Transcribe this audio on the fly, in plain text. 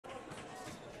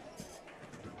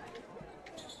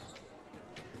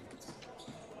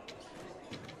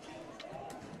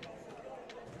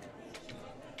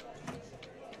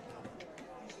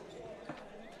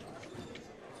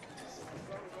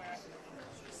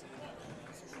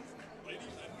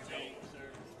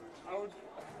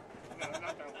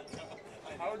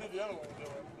the other one doing.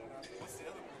 What's the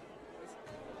other one?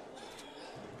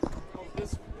 Oh,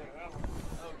 this one. Yeah, that one.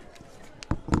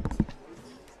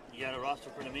 You got a roster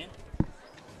for the men?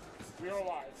 We are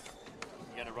live.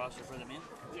 You got a roster for the men?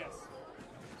 Yes.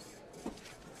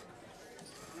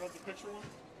 You want the picture one?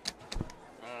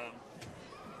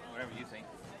 Whatever you think.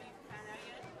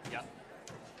 Yeah.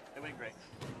 It went great.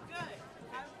 Good.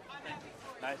 I'm happy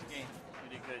for you. Nice game. You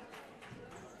did good.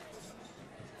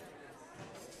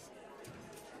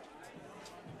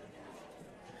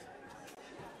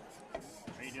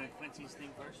 Are you doing Quincy's thing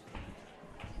first?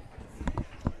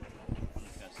 I'm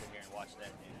just going to sit here and watch that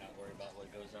and not worry about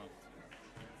what goes on.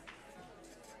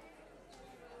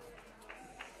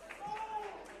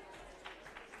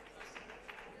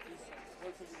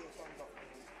 Wait till you get thumbs up.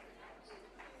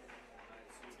 Alright,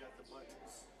 so you got the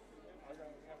buttons. I got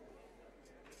it.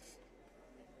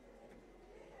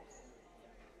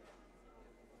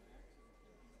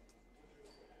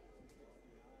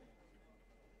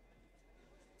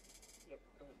 Yep,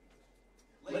 go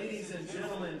ahead. Ladies and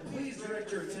gentlemen, please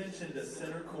direct your attention to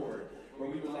center court, where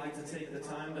we would like to take the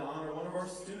time to honor one of our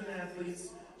student athletes,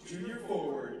 junior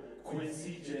forward,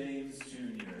 Quincy James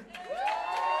Jr.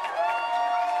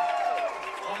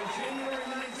 On January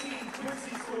 19th,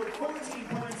 Quincy scored 14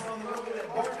 points on the road at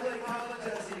Barclay College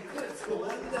as he eclipsed the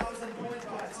 1,000-point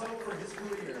plateau for his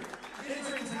career.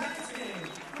 Entering tonight's game,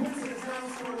 Quincy has now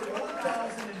scored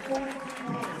 1,043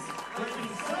 points,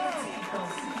 ranking 17th on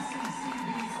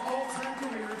CCCB's all-time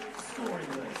career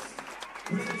scoring list.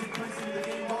 Presenting Quincy with the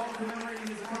game ball commemorating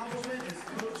his accomplishment is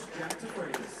Coach Jack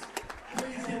DeFreitas.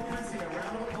 Please give Quincy a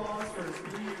round of applause for his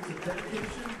 3 years of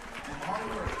dedication and hard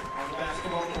work on the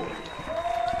basketball court.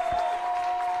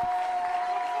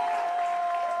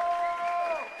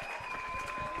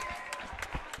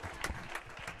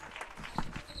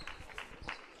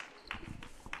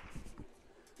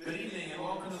 Good evening and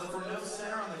welcome to the Furneaux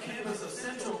Center on the campus of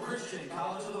Central Christian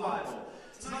College of the Bible.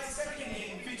 Tonight's second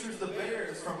game features the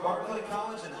Bears from Barclay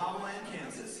College in Hobbyland,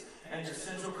 Kansas, and your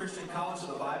Central Christian College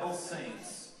of the Bible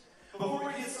Saints. Before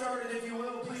we get started, if you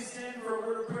will, please stand for a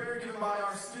word of prayer given by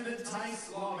our student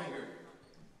Tice Lawbinger.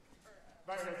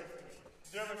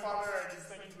 Dear Heavenly Father, I just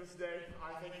thank you for this day.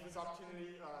 I thank you for this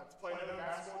opportunity to play another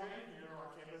basketball game here on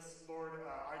our campus. Lord,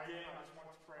 I just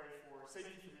want to pray for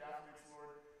safety for the athletes,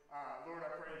 Lord. Lord, I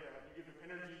pray that you give them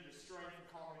energy, your strength, and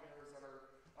calming nerves that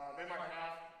they might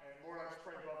have. And Lord, I just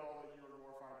pray above all that you are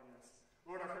glorified in this.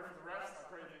 Lord, I pray for the rest. I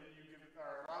pray that you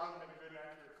allow them to make good and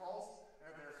accurate calls, and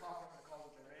that they are confident in the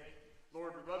calls that they make.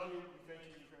 Lord, we love you. We thank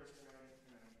you. We praise your name.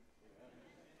 Amen.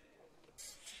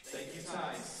 Thank you,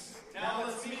 Tice. Now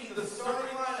let's meet the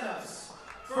starting lineups.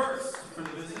 First, for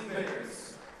the visiting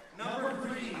Bears, number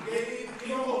 3, Gabe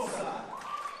Irosa.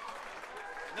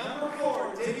 Number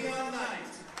 4, Davion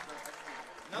Knight.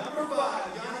 Number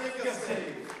 5, Yannick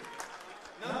Gustave.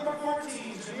 Number 14,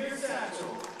 Jameer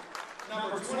Satchel.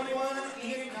 Number 21,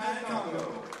 Ian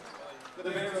Congo. The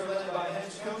Bears are led by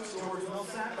head coach George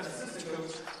Millsap and assistant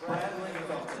coach Brad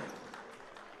Lingenfelter.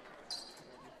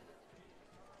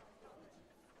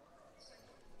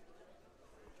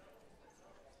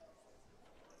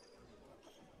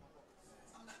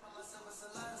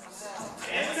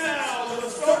 And now, the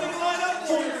starting lineup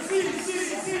for your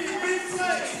CCCB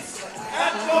Saints.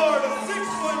 At guard, a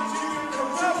 6'1" junior from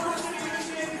Traverse City,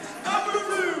 Michigan, number 2,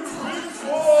 Chris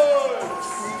Woods.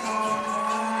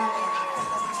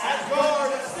 At guard,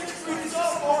 a 6'3"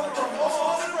 sophomore from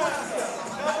Omaha, Nebraska,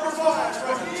 number 5,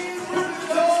 Raheem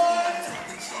Rubinstein.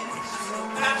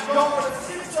 At guard, a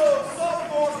 6'0"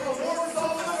 sophomore from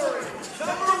Warsaw, Missouri,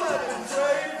 number 11,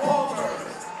 Trey Palmer.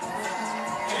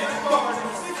 And at guard, a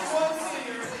 6'1"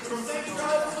 senior from St.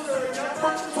 Charles, Missouri,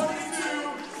 number 22,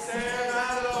 Sam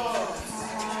Adams.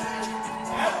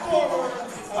 At forward,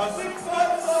 a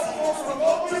 6'5" sophomore from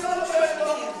Oakland,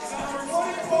 Alabama, number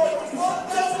 24 with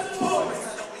 1,000 points,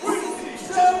 Quincy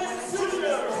James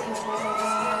Jr.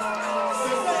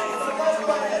 The Saints are led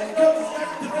by head coach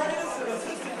Jack DeFreitas and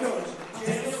assistant coach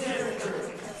Daniel Carringer.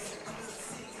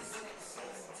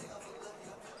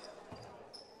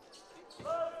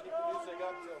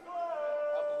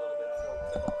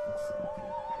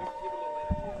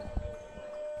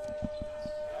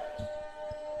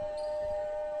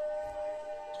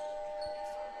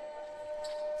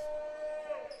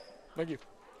 Thank you.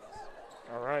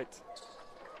 All right.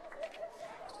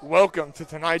 Welcome to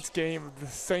tonight's game of the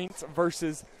Saints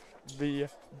versus the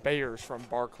Bears from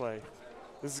Barclay.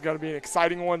 This is going to be an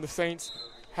exciting one. The Saints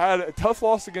had a tough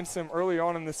loss against them early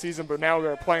on in the season, but now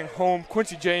they're playing home.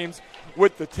 Quincy James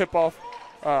with the tip-off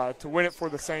to win it for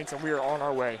the Saints, and we are on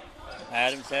our way.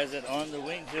 Adams has it on the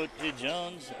wing to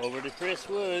Jones, over to Chris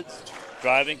Woods.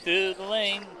 Driving through the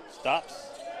lane, Stops.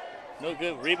 No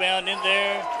good. Rebound in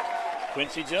there.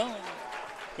 Quincy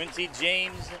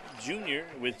James Jr.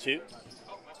 with 2.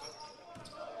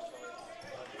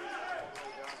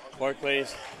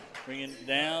 Barclay's bringing it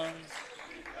down.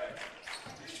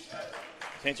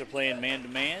 Saints are playing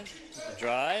man-to-man. The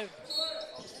drive.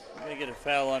 We're going to get a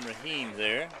foul on Raheem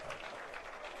there.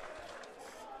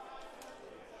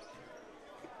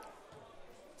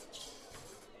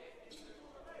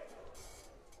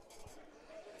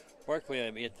 Barclay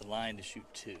will be at the line to shoot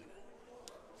 2.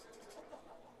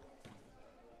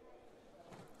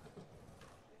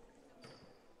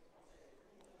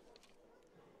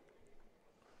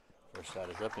 First shot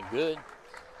is up and good.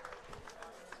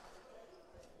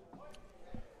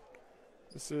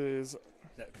 This is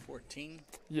that 14?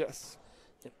 Yes.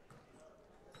 Yep.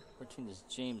 14 is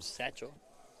James Satchel.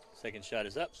 Second shot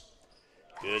is up.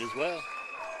 Good as well.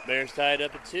 Bears tied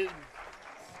up at 2.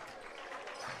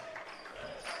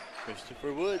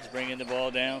 Christopher Woods bringing the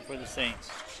ball down for the Saints.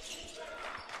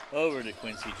 Over to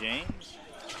Quincy James.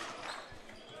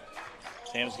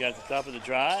 Sam's got the top of the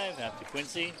drive. Out to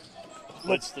Quincy.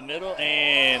 Puts the middle,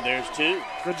 and there's 2.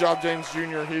 Good job, James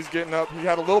Jr. He's getting up. He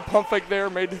had a little pump fake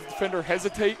there, made the defender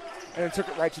hesitate, and then took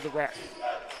it right to the rack.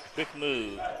 Quick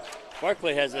move.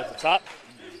 Barclay has it at the top.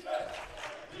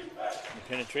 The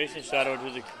penetration shot over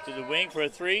to the wing for a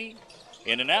 3.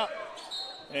 In and out.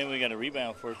 And we got a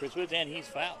rebound for Chris Woods, and he's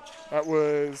fouled. That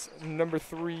was number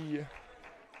 3,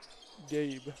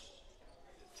 Gabe.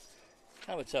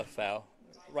 Kind of a tough foul.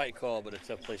 Right call, but a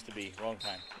tough place to be. Wrong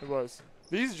time. It was.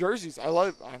 These jerseys, I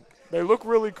love. They look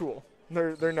really cool.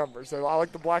 Their numbers. So I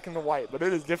like the black and the white, but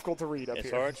it is difficult to read up here.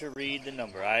 It's hard to read the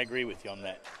number. I agree with you on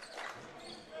that.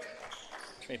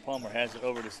 Trey Palmer has it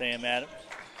over to Sam Adams.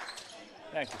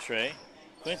 Back to Trey.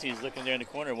 Quincy's looking there in the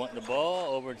corner, wanting the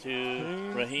ball. Over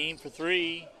to Raheem for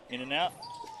 3. In and out.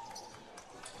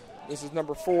 This is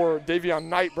number 4, Davion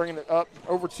Knight bringing it up.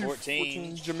 Over to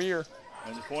 14 Jameer.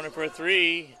 In the corner for a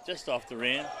 3, just off the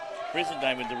rim.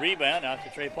 Brisendine with the rebound. Out to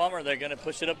Trey Palmer. They're going to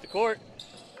push it up the court.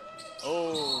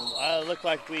 Oh, look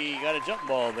like we got a jump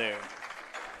ball there.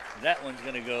 That one's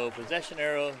going to go possession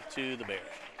arrow to the Bears.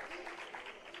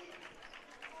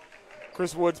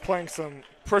 Chris Woods playing some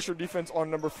pressure defense on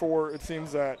number 4. It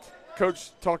seems that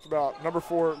Coach talked about number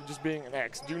 4 just being an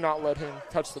X. Do not let him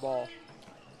touch the ball.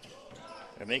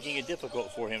 They're making it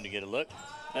difficult for him to get a look.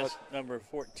 That's number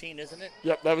 14, isn't it?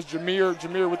 Yep, that was Jameer.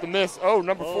 Jameer with the miss. Oh,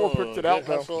 number 4 picked it out,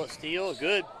 though. Hustle, steal,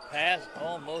 good pass,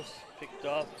 almost picked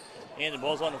off. And the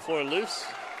ball's on the floor loose.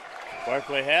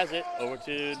 Barclay has it over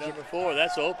to number 4.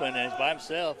 That's open, and he's by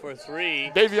himself for a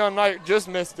 3. Davion Knight just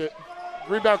missed it.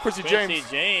 Rebound, Quincy James. Quincy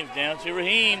James down to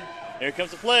Raheem. Here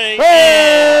comes the play.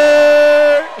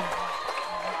 Hey!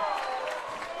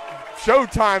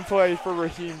 Showtime play for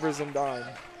Raheem Brisendine.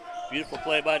 Beautiful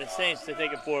play by the Saints to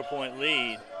take a 4-point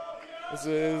lead. This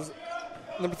is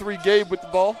number 3, Gabe with the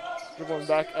ball. Dribbling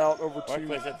back out over to.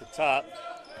 Barclay's at the top.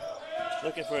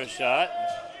 Looking for a shot.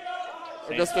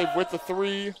 Auguste with the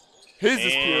 3. His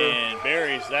is pure. And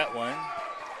buries that one.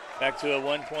 Back to a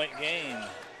 1-point game.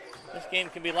 This game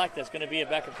can be like that. It's going to be a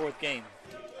back-and-forth game.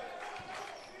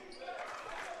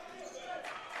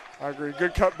 I agree.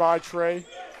 Good cut by Trey.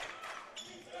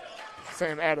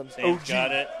 Sam Adams, Sam's OG.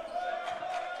 got it.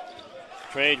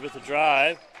 Trade with the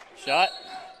drive. Shot.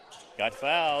 Got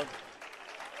fouled.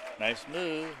 Nice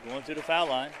move. Going through the foul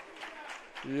line.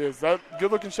 He is. That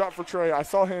good-looking shot for Trey. I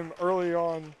saw him early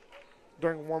on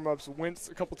during warm-ups wince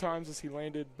a couple times as he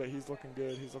landed, but he's looking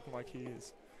good. He's looking like he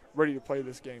is ready to play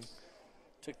this game.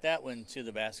 Took that one to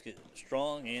the basket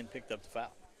strong and picked up the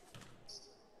foul.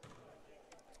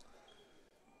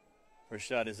 First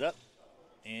shot is up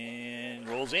and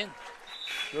rolls in.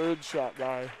 Good shot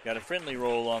by. Got a friendly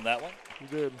roll on that one. He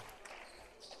did.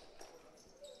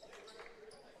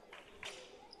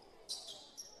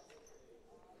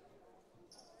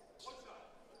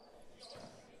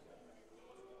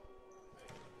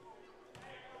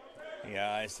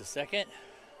 Yeah, it's the second.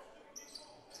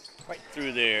 Right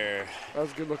through there. That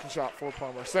was a good-looking shot for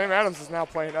Palmer. Sam Adams is now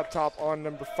playing up top on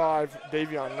number 5,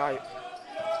 Davion Knight.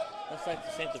 Looks like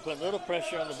the Saints are putting a little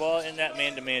pressure on the ball in that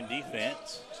man-to-man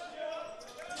defense.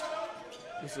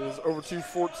 This is over to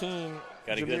 14.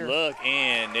 Got a Jameer. good look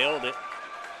and nailed it.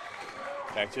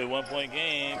 Back to a 1-point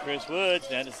game. Chris Woods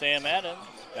down to Sam Adams.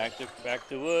 Back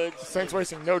to Woods. The Saints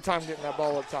wasting no time getting that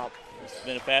ball up top. It's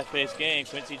been a fast-paced game.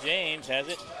 Quincy James has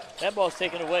it. That ball's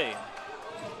taken away.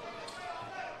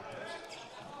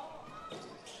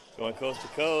 Going coast to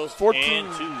coast. 14.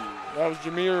 And 2. That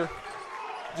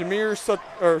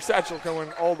was Satchel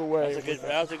going all the way.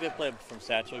 That was a good play from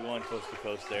Satchel going coast to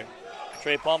coast there.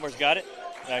 Trey Palmer's got it.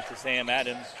 Back to Sam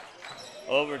Adams.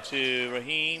 Over to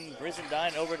Raheem.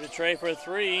 Brizendine over to Trey for a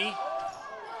three.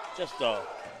 Just off.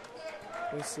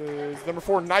 This is number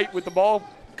 4, Knight with the ball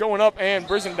going up, and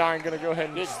Brizendine going to go ahead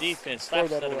and good defense. throw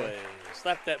Slaps that that away. away.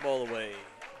 Slap that ball away.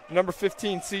 Number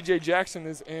 15, CJ Jackson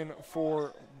is in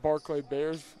for Barclay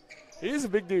Bears. He is a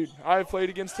big dude. I have played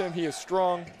against him. He is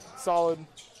strong, solid.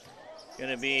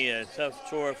 Going to be a tough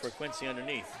chore for Quincy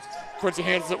underneath. Quincy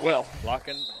handles it well.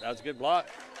 Blocking. That was a good block.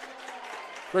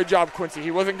 Great job, Quincy.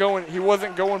 He wasn't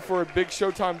going for a big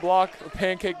Showtime block, a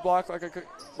pancake block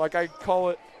like I call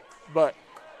it, but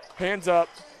hands up,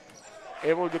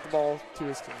 able to get the ball to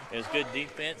his team. It was good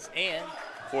defense and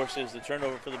forces the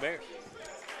turnover for the Bears.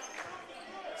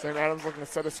 Sam Adams looking to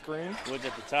set a screen. Woods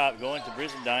at the top, going to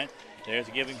Brizendine. There's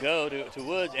a give and go to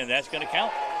Woods, and that's going to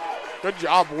count. Good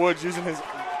job, Woods, using his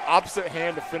opposite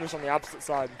hand to finish on the opposite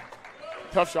side.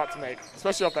 Tough shot to make,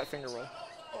 especially off that finger roll.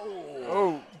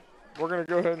 Oh, we're going to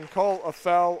go ahead and call a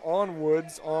foul on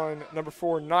Woods on number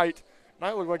 4, Knight.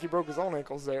 Knight looked like he broke his own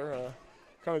ankles there.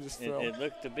 Kind of just fell. It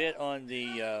looked a bit on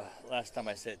the last time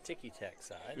I said ticky-tack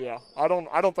side. Yeah, I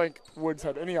don't think Woods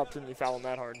had any opportunity fouling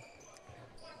that hard.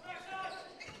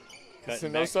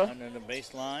 Cutting back Sinosa under the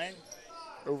baseline.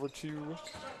 over to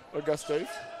Auguste.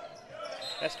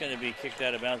 That's going to be kicked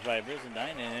out of bounds by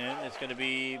Brizendine, and it's going to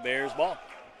be Bears ball.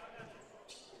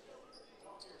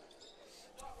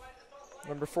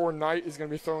 Number 4, Knight, is going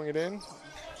to be throwing it in.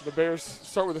 The Bears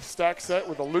start with a stack set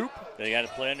with a loop. They got to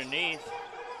play underneath.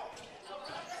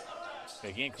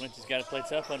 Again, Quincy's got to play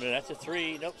tough under. That's a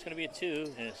three. Nope, it's going to be a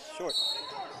 2, and it's short.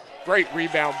 Great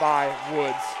rebound by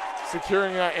Woods,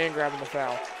 securing that and grabbing the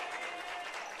foul.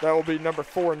 That will be number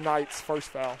 4, Knight's first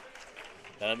foul.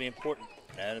 That'll be important.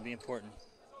 That'll be important.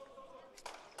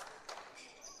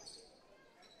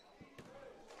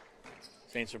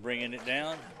 Saints are bringing it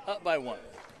down, up by 1.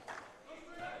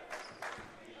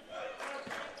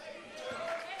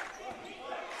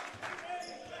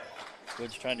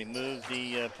 Woods trying to move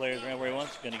the players around where he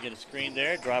wants. Going to get a screen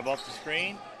there. Drive off the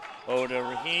screen. Over to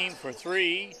Raheem for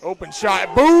 3. Open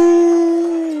shot.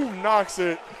 Boom! Knocks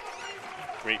it.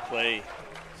 Great play.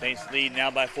 Saints lead now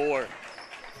by 4.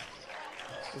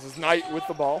 This is Knight with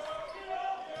the ball.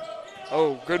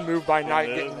 Oh, good move by Knight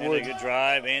getting and Woods. a good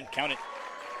drive, and count it.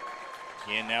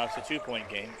 And now it's a 2-point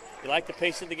game. You like the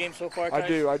pace of the game so far,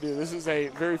 Tyson? I do. This is a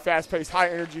very fast-paced, high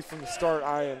energy from the start.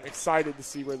 I am excited to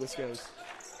see where this goes.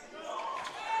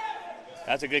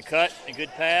 That's a good cut, a good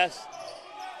pass.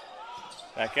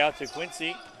 Back out to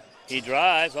Quincy. He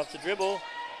drives off the dribble,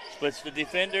 splits the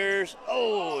defenders.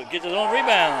 Oh, gets his own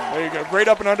rebound. There you go. Great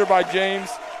up and under by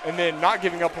James, and then not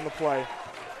giving up on the play.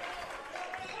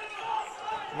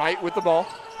 Knight with the ball.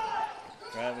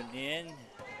 Driving in.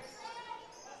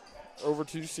 Over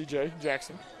to CJ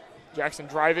Jackson. Jackson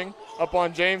driving up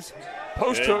on James.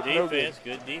 Post hook, no good.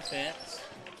 Good defense.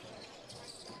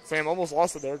 Sam almost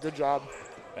lost it there. Good job.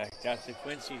 Back out to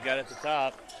Quincy. Got it at the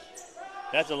top.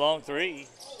 That's a long 3.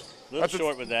 A little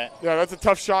short with that. Yeah, that's a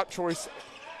tough shot choice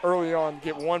early on.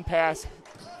 Get one pass.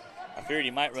 I feared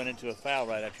he might run into a foul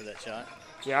right after that shot.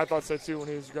 Yeah, I thought so too when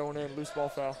he was going in. Loose ball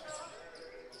foul.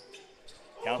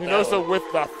 Count And that also one. with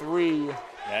the 3.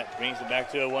 That brings it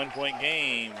back to a 1-point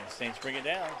game. Saints bring it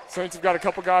down. Saints have got a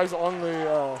couple guys on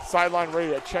the sideline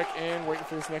ready to check in, waiting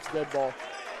for this next dead ball.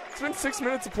 It's been 6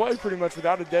 minutes of play pretty much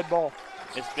without a dead ball.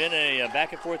 It's been a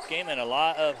back-and-forth game and a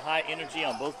lot of high energy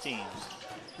on both teams.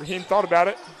 Raheem thought about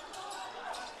it.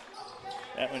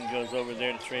 That one goes over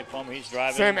there to Trey Palmer. He's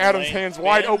driving. Sam Adams' hands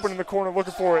wide open in the corner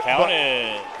looking for it. Count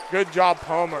it. Good job,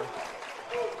 Palmer.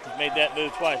 He's made that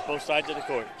move twice, both sides of the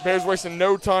court. Bears wasting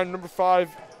no time. Number 5,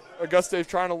 Auguste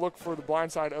trying to look for the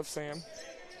blind side of Sam.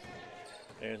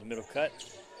 There's the middle cut.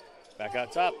 Back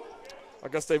out top.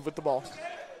 Auguste with the ball.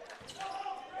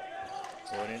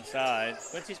 Going inside.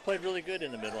 Quincy's played really good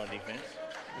in the middle on defense.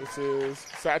 This is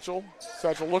Satchel.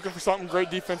 Satchel looking for something.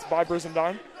 Great defense by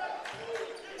Brizendine.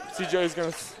 CJ is going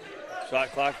to.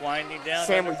 Shot clock winding down.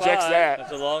 Sam number rejects 5. that.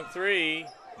 That's a long 3.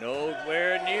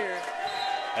 Nowhere near.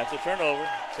 That's a turnover.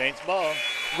 Saints ball.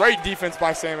 Great defense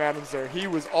by Sam Adams there. He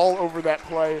was all over that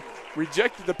play.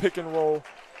 Rejected the pick and roll.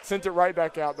 Sent it right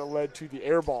back out that led to the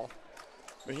air ball.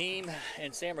 Raheem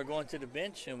and Sam are going to the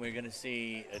bench, and we're going to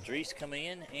see Idris come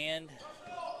in, and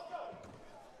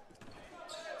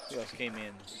who else came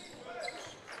in?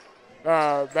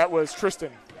 That was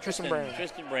Tristan Brand.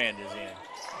 Tristan Brand is in.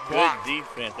 Good Blocked.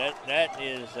 defense. That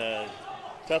is a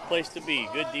tough place to be.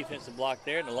 Good defensive block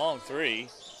there, and a long 3.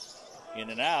 In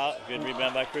and out. Good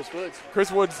rebound by Chris Woods.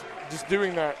 Chris Woods just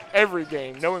doing that every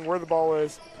game, knowing where the ball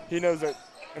is. He knows that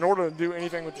in order to do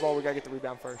anything with the ball, we got to get the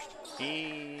rebound first.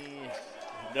 He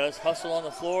does hustle on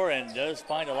the floor and does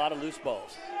find a lot of loose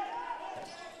balls.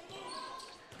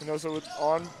 And also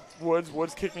on Woods.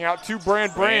 Woods kicking out to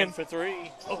Brand. Brand for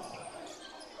three. Oh.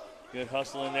 Good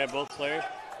hustle in there, both players.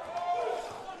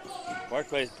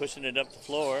 Barclay's pushing it up the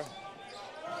floor.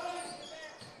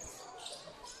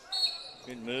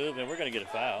 Good move, and we're going to get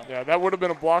a foul. Yeah, that would have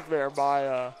been a block there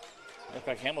by. Looks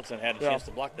like Hamilton had a chance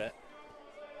to block that.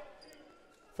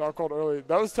 Foul called early.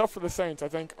 That was tough for the Saints. I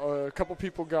think a couple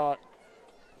people got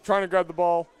trying to grab the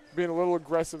ball, being a little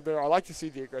aggressive there. I like to see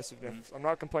the aggressiveness. I'm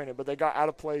not complaining, but they got out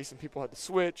of place and people had to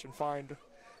switch and find.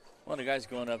 Well, the guys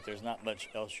going up, there's not much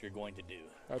else you're going to do.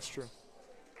 That's true.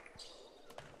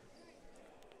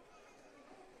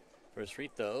 First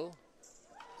free throw,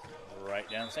 right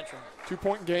down central.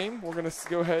 2-point game. We're going to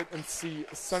go ahead and see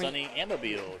Sonny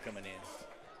MBB coming in.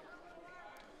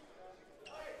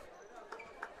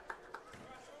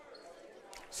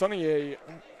 Sonny, a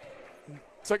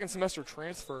second semester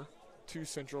transfer to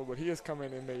Central, but he has come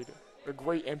in and made a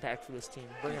great impact for this team,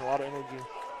 bringing a lot of energy.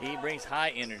 He brings high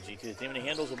energy to the team, and he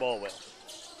handles the ball well.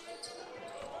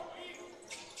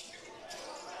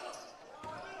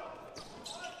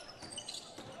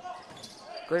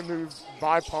 Great move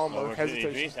by Palmer. Over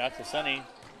Hesitation. to Idris, out to Sonny.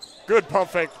 Good pump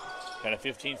fake. Got a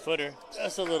 15-footer.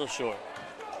 Just a little short.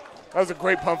 That was a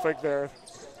great pump fake there.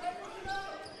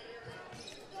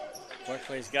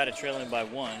 Barclay's got it trailing by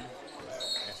one.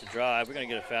 That's a drive. We're going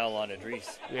to get a foul on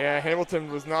Idris. Yeah,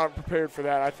 Hamilton was not prepared for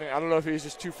that. I don't know if he was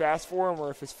just too fast for him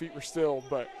or if his feet were still,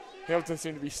 but Hamilton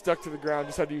seemed to be stuck to the ground,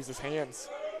 just had to use his hands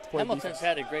to play Hamilton's defense.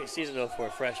 had a great season, though, for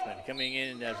a freshman. Coming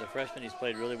in as a freshman, he's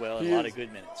played really well, and a lot of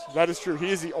good minutes. That is true.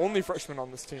 He is the only freshman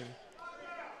on this team.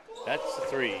 That's a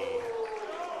three.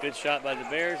 Good shot by the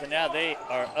Bears, and now they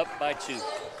are up by two.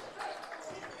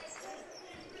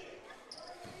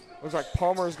 Looks like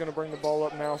Palmer is going to bring the ball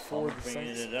up now for the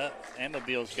bringing Saints. it up.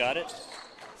 Amabil's got it.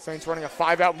 Saints running a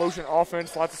 5-out motion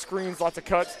offense. Lots of screens, lots of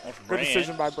cuts. That's Good Brand.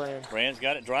 decision by Brand. Brand's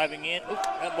got it driving in. Oop,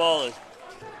 that ball is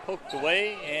poked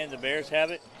away, and the Bears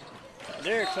have it.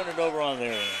 They're turning it over on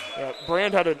their end. Yeah,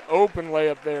 Brand had an open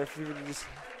layup there if he would have just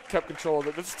kept control of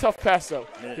it. That's a tough pass, though.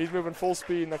 Yeah. He's moving full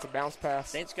speed, and that's a bounce pass.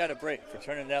 Saints got a break for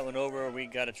turning that one over. We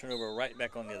got to turn over right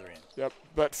back on the other end. Yep,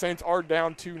 but Saints are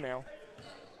down 2 now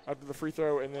after the free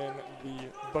throw and then the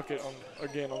bucket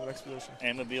again on the next possession.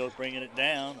 Amabil's bringing it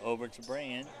down over to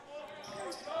Brand.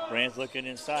 Brand's looking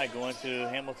inside, going to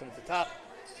Hamilton at the top.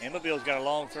 Amabil's got a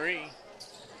long three.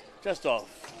 Just off.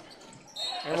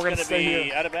 And That's we're going to stay be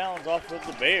here. out of bounds off of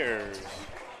the Bears.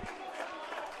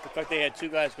 Looks like they had 2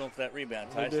 guys going for that rebound.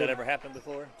 They Has did. that ever happened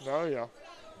before? Oh yeah.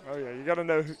 You got to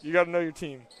know your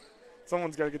team.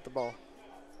 Someone's got to get the ball.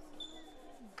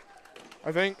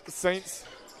 I think the Saints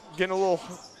getting a little.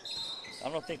 I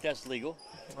don't think that's legal.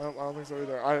 I don't think so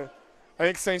either. I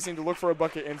think Saints need to look for a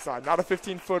bucket inside. Not a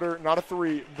 15-footer, not a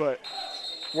 3, but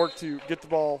work to get the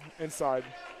ball inside.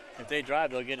 If they drive,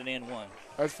 they'll get an and one.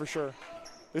 That's for sure.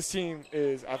 This team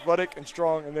is athletic and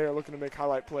strong, and they are looking to make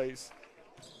highlight plays.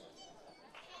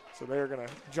 So they are going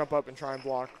to jump up and try and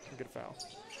block and get a foul.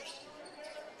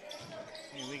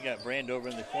 We got Brand over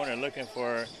in the corner looking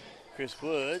for Chris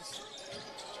Woods.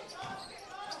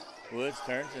 Woods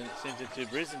turns and sends it to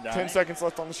Brizendine. 10 seconds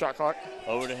left on the shot clock.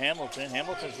 Over to Hamilton.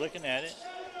 Hamilton's looking at it.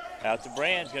 Out to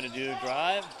Brand's going to do a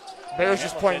drive. Bears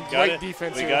just playing great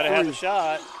defense We here. got to have a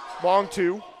shot. Long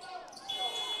 2.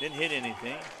 Didn't hit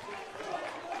anything.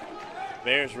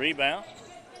 Bears rebound.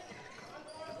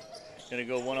 Going to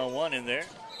go one-on-one in there.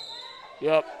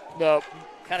 Yep. No.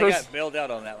 Kind of got bailed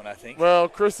out on that one, I think. Well,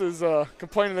 Chris is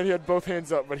complaining that he had both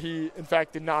hands up, but he, in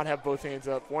fact, did not have both hands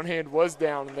up. One hand was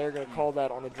down, and they're going to call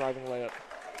that on a driving layup.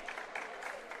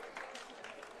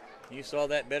 You saw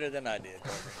that better than I did.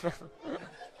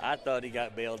 I thought he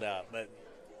got bailed out, but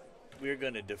we're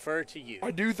going to defer to you.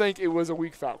 I do think it was a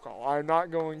weak foul call. I'm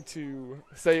not going to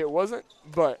say it wasn't,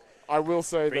 but I will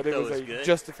say that it was a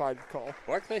justified call.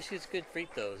 Barclay shoots good free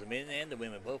throws. I mean, and the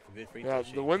women both were good free Yeah,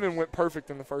 throws. the women went perfect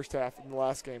in the first half in the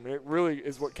last game, and it really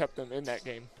is what kept them in that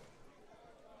game.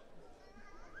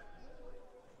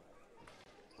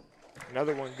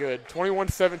 Another one good.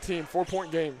 21-17,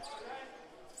 4-point game.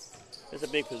 It's a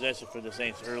big possession for the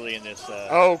Saints early in this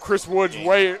Chris Woods game.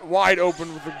 way wide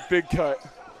open with a big cut.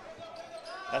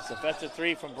 That's a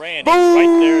 3 from Brand. Boom!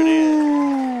 Right there it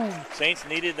is. Saints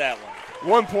needed that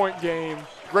one. 1-point game.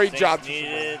 Great job. Saints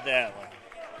needed that one.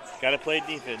 Got to play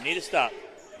defense. Need to stop.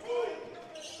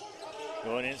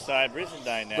 Going inside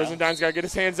Brizendine now. Brizendine's got to get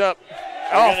his hands up.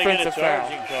 Offensive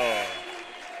foul. Call.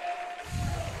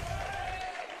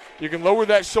 You can lower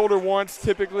that shoulder once,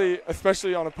 typically,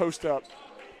 especially on a post-up.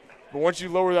 But once you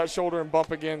lower that shoulder and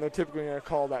bump again, they're typically going to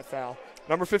call that foul.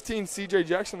 Number 15, C.J.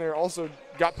 Jackson there also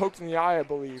got poked in the eye, I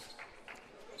believe.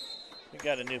 We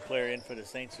got a new player in for the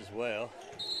Saints as well.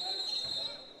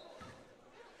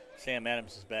 Sam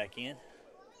Adams is back in.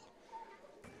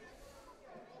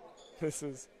 This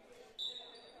is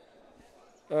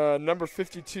number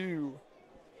 52,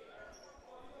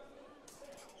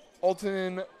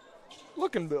 Alton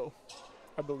Lookinbill,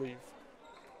 I believe.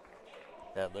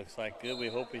 That looks like good. We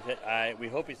hope he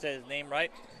said his name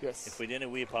right. Yes. If we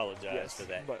didn't, we apologize for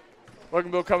that. But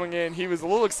Lookinbill coming in, he was a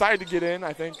little excited to get in.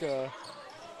 I think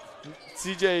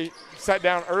CJ sat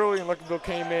down early and Lookinbill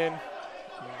came in.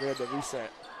 We had to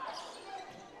reset.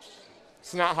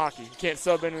 It's not hockey. You can't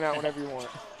sub in and out whenever you want.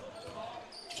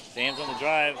 Sam's on the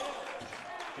drive.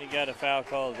 He got a foul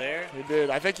call there. He did.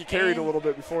 I think he carried a little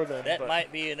bit before then. That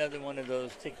might be another one of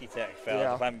those ticky-tack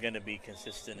fouls if I'm going to be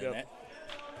consistent in that.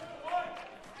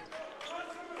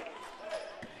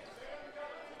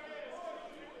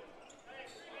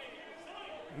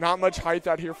 Not much height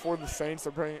out here for the Saints.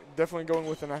 They're definitely going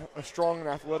with a strong and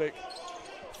athletic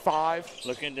 5.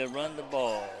 Looking to run the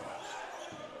ball.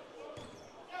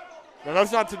 Now,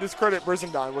 that's not to discredit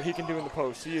Brizendine, what he can do in the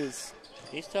post. He's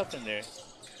tough in there.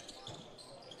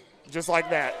 Just like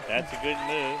that. That's a good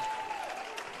move.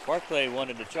 Barclay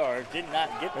wanted to charge. Did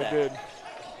not get that. They did.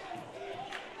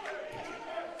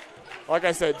 Like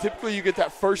I said, typically you get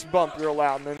that first bump, you're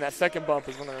allowed, and then that second bump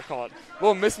is when they're going to call it. A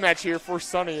little mismatch here for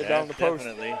Sonny down the post.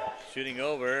 Definitely. Shooting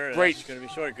over. Great. That's going to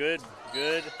be short. Good.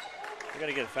 We're going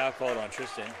to get a foul called on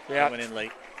Tristan. Coming in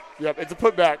late. Yep, it's a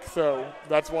putback, so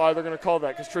that's why they're going to call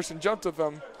that, because Tristan jumped with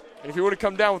them. And if he would have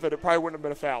come down with it, it probably wouldn't have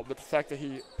been a foul. But the fact that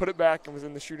he put it back and was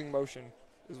in the shooting motion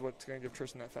is what's going to give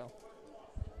Tristan that foul.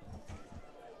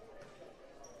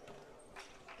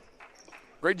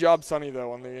 Great job, Sonny,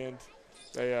 though, on the end.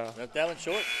 They left that one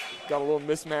short. Got a little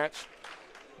mismatch,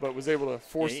 but was able to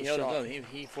force the shot.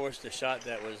 He forced a shot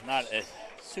that was not a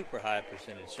super high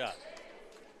percentage shot.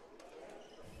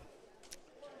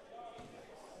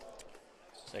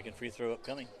 Second free throw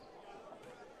upcoming.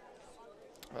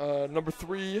 Number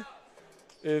 3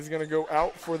 is going to go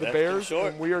out for the Bears,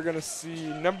 and we are going to see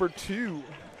number 2.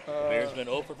 Bears been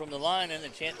open from the line, and the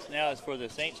chance now is for the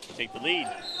Saints to take the lead.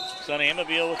 Sonny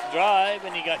Amabile with the drive,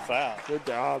 and he got fouled. Good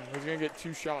job. He's going to get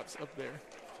 2 shots up there.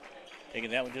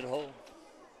 Taking that one to the hole.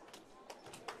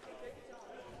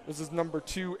 This is number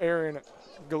 2, Aaron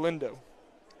Galindo,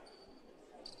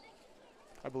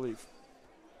 I believe.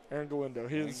 Aaron Galindo.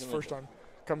 His first time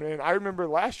coming in. I remember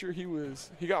last year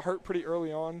he got hurt pretty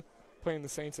early on playing the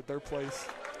Saints at their place.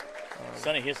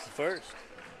 Sonny hits the first.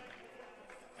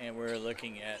 And we're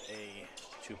looking at a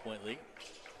 2-point lead.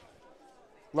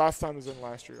 Last time was in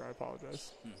last year. I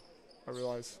apologize. I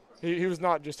realize he was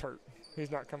not just hurt.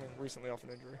 He's not coming recently off an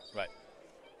injury. Right.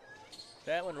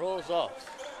 That one rolls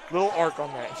off. Little arc on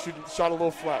that. Shot a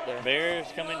little flat there. Bears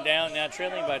coming down now,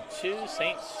 trailing by 2.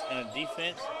 Saints in a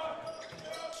defense.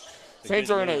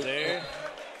 Saints are in a.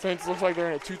 Saints looks like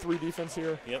they're in a 2-3 defense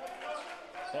here. Yep.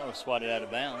 That one swatted out of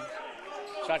bounds.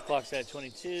 Shot clock's at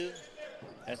 22.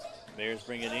 That's Bears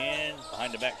bring it in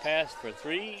behind the back pass for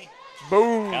 3.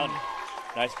 Boom. Counted.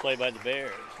 Nice play by the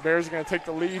Bears. Bears are going to take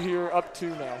the lead here, up 2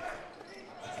 now.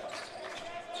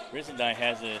 Brizendine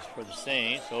has it for the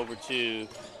Saints. Over to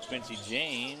Quincy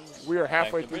James. We are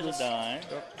halfway through this.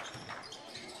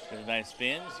 Brizendine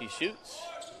spins. He shoots.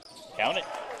 Count it.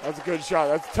 That's a good shot.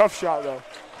 That's a tough shot, though.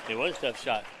 It was a tough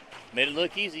shot. Made it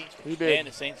look easy. He did. And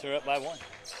the Saints are up by 1.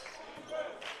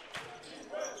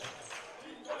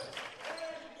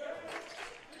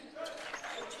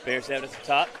 Bears have it at the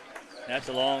top. That's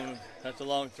a long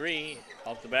 3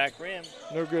 off the back rim.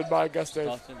 No good by Gustav.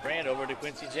 Austin Brand over to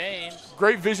Quincy James.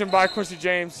 Great vision by Quincy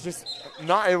James. Just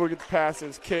not able to get the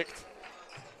passes, kicked.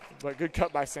 But good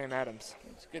cut by Sam Adams.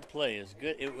 It's a good play. It's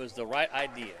good. It was the right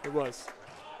idea. It was.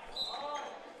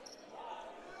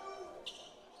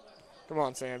 Come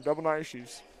on, Sam. Double knot your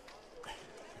shoes.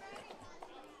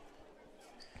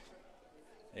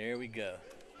 There we go.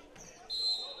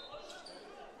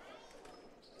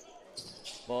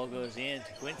 Ball goes in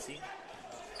to Quincy.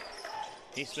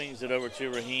 He swings it over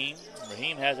to Raheem.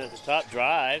 Raheem has it at the top,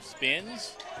 drive,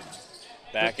 spins.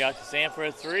 Back out to Sam for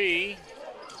a 3.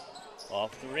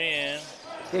 Off the rim.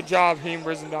 Good job, Raheem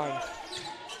Brizendine.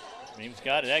 Raheem's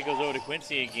got it. That goes over to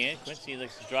Quincy again. Quincy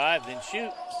looks to drive, then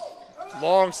shoot.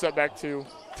 Long setback 2.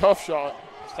 Tough shot.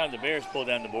 This time the Bears pull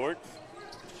down the board.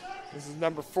 This is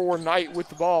number 4, Knight with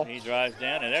the ball. He drives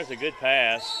down, and there's a good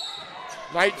pass.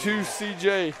 Knight to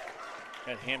CJ.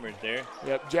 Got hammered there.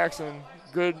 Yep, Jackson,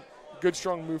 good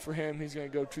strong move for him. He's going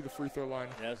to go to the free throw line.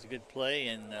 That was a good play,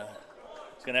 and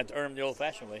he's going to have to earn him the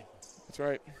old-fashioned way. That's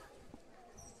right.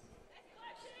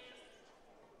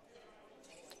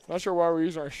 Not sure why we're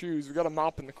using our shoes. We got a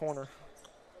mop in the corner.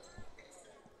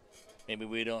 Maybe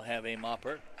we don't have a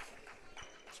mopper.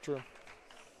 It's true.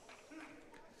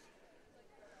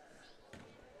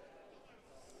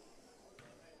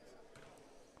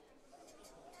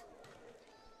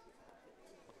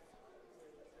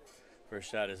 First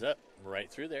shot is up,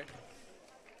 right through there.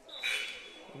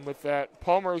 And with that,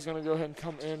 Palmer is going to go ahead and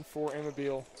come in for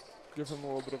MBB. Give him a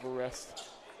little bit of a rest.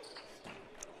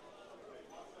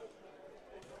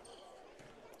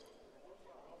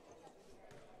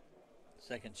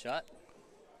 Second shot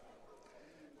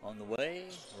on the way,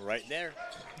 right there.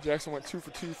 Jackson went 2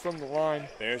 for 2 from the line.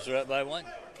 Bears are up by 1.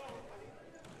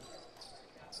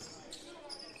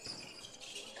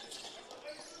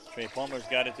 Trey Palmer's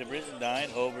got it to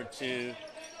Brizendine, over to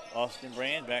Austin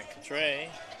Brand, back to Trey.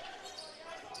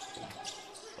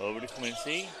 Over to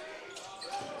Quincy.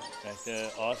 Back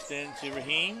to Austin to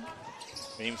Raheem.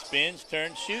 Raheem spins,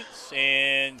 turns, shoots,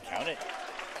 and count it.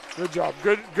 Good job.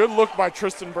 Good look by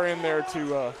Tristan Brand there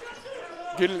to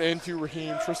get it into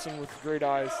Raheem. Tristan with great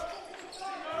eyes.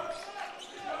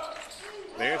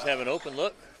 Bears have an open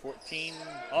look, 14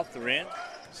 off the rim.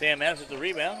 Sam Adams with the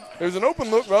rebound. It was an open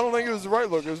look, but I don't think it was the right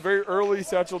look. It was very early.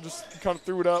 Satchel just kind of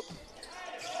threw it up.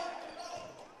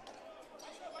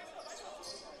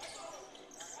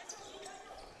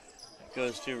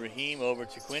 Goes to Raheem, over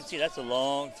to Quincy. That's a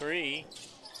long 3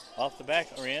 off the back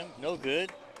rim. No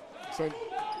good. So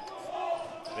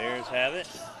Bears have it.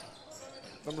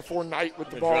 number 4, Knight with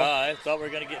the The ball. drive. Thought we were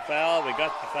going to get fouled. We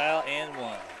got the foul and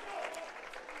won.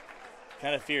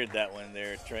 Kind of feared that one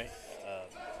there, Trey.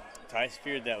 Tice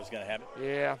feared that was going to happen.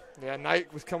 Yeah,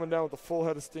 Knight was coming down with a full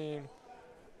head of steam.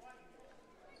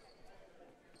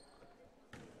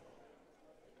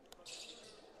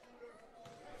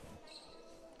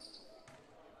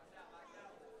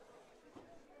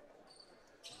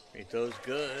 Free throw's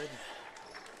good.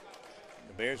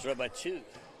 The Bears are up by 2.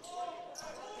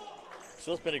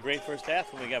 So it's been a great first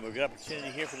half, and we got a good opportunity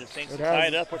here for the Saints to tie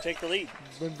it up or take the lead.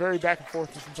 Been very back and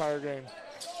forth this entire game.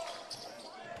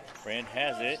 Brand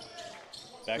has it.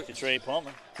 Back to Trey Palmer.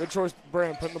 Good choice,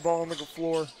 Brand, putting the ball on the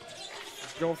floor.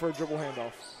 Going for a dribble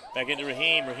handoff. Back into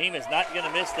Raheem. Raheem is not going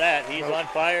to miss that. He's on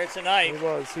fire tonight. He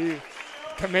was. He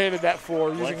commanded that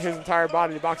floor, using his entire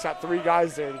body to box out 3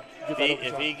 guys there to get that open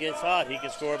If shot. he gets hot, he can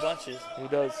score bunches. He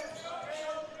does.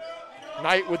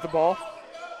 Knight with the ball.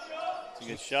 It's a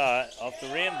good shot. Off the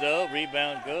rim, though.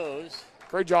 Rebound goes.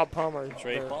 Great job, Palmer.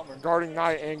 Trey Palmer. Guarding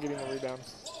Knight and getting the rebound.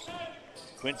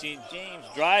 Quincy James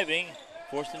driving,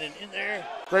 forcing it in there.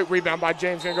 Great rebound by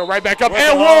James. Going to go right back up. Working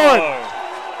And hard. 1!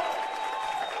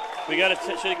 We got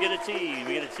should get a tee. Did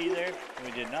we get a tee there?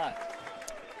 We did not.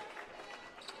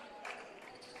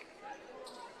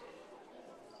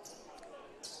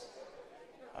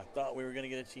 I thought we were going to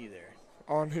get a tee there.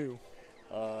 On who?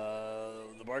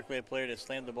 The Barclay player that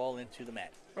slammed the ball into the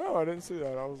mat. Oh, I didn't see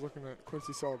that. I was looking at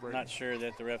Quincy celebrating. Not sure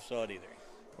that the ref saw it either.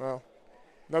 Well,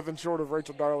 nothing short of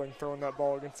Rachel Darling throwing that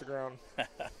ball against the ground.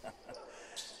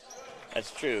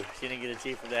 That's true. She didn't get a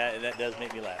tee for that, and that does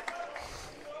make me laugh.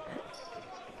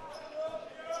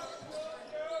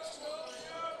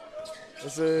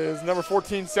 This is number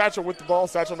 14, Satchel with the ball.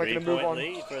 Satchel making a move 3-point on.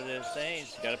 lead for the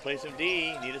Saints. Got to play some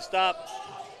D. Need a stop.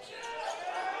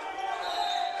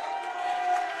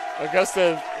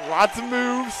 Augusta, lots of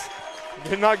moves.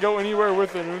 Did not go anywhere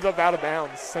with it. Moves up out of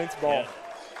bounds. Saints ball. Yeah.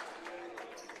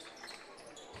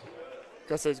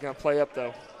 Augusta's going to play up,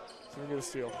 though. He's going to get a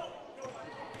steal.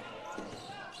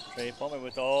 Trey Palmer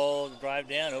with all the drive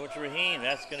down over to Raheem.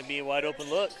 That's going to be a wide open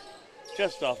look.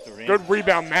 Just off the rim. Good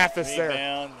rebound, Mathis there.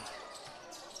 Rebound.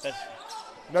 That's,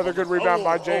 Another good rebound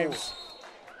by James.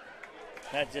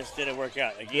 that just didn't work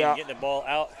out. Again, Yeah. getting the ball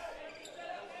out.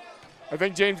 I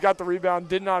think James got the rebound.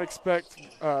 Did not expect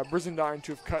Brizendine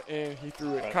to have cut in. He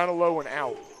threw it kind of low and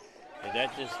out. And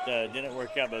that just didn't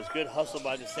work out, but it was good hustle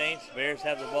by the Saints. Bears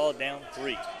have the ball down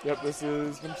 3. Yep, this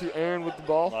is number 2, Aaron with the A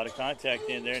ball. lot of contact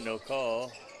in there, no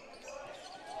call.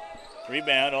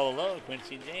 Rebound all alone.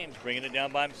 Quincy James bringing it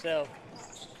down by himself.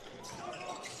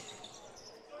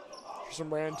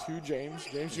 Some ran to James.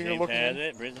 James Jr. James looking has in.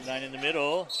 it. Brizendine in the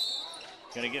middle.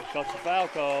 Going to get caught the foul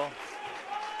call.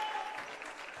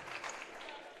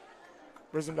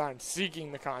 Brizendine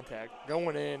seeking the contact.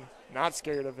 Going in. Not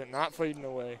scared of it. Not fading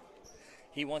away.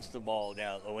 He wants the ball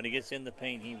now. When he gets in the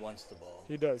paint, he wants the ball.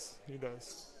 He does. He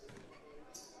does.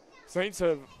 Saints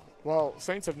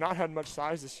have not had much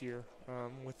size this year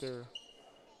with their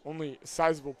only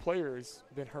sizable players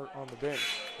been hurt on the bench.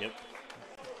 Yep.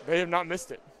 They have not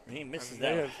missed it. He misses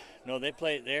they that. have- No, they're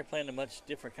playing a much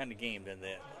different kind of game than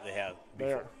they have They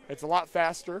before. are. It's a lot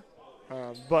faster,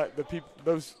 but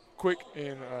those quick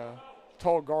and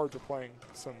tall guards are playing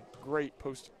some great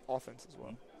post offense as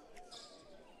well.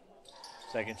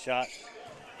 Second shot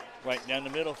right down the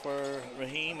middle for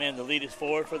Raheem, and the lead is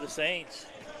 4 for the Saints.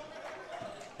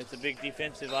 It's a big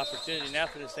defensive opportunity now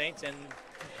for the Saints, and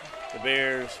the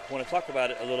Bears want to talk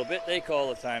about it a little bit. They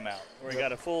call a timeout. We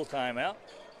got a full timeout.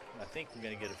 I think we're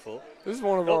going to get a full. This is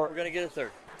one of We're going to get a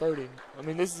 30. I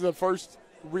mean, this is the first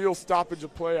real stoppage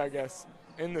of play, I guess,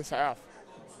 in this half.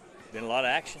 Been a lot of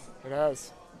action. It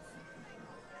has.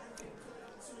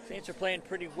 Saints are playing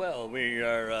pretty well. We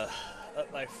are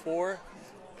up by 4.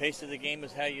 Pace of the game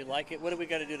is how you like it. What do we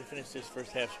got to do to finish this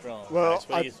first half strong? Well,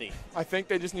 What do you see? I think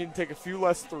they just need to take a few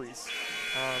less threes.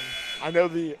 I know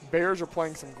the Bears are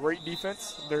playing some great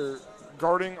defense. They're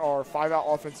guarding our 5-out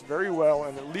offense very well,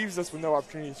 and it leaves us with no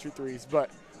opportunity to shoot threes.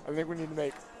 But I think we need to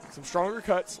make some stronger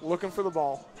cuts, looking for the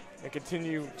ball, and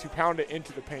continue to pound it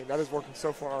into the paint. That is working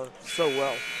so far so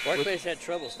well. Barclay's had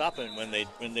trouble stopping when they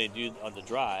do on the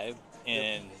drive,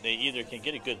 and they either can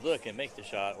get a good look and make the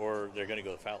shot, or they're going to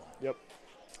go foul line. Yep.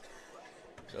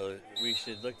 So we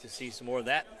should look to see some more of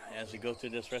that as we go through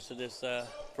this rest of this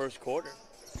first quarter.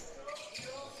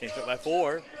 Saints up by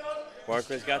 4.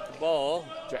 Barclay's got the ball.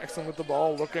 Jackson with the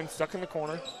ball, looking, stuck in the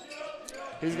corner.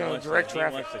 He's going to direct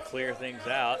traffic. He wants to clear things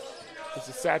out. It's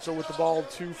a Satchel with the ball,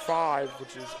 2-5,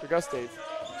 which is Auguste.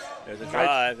 There's a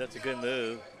drive. That's a good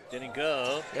move. Didn't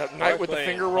go. Yep, Knight with the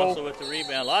finger roll. Also with the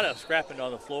rebound. A lot of scrapping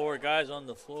on the floor. Guys on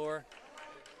the floor.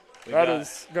 That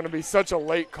is going to be such a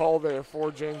late call there for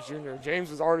James Jr.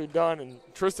 James was already done, and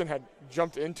Tristan had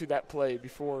jumped into that play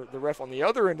before the ref on the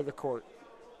other end of the court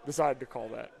decided to call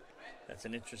that. That's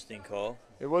an interesting call.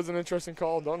 It was an interesting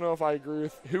call. Don't know if I agree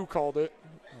with who called it.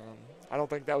 I don't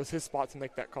think that was his spot to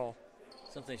make that call.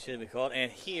 Something should be called.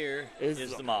 And here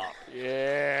is the mop.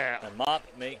 Yeah. The mop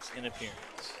makes an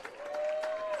appearance.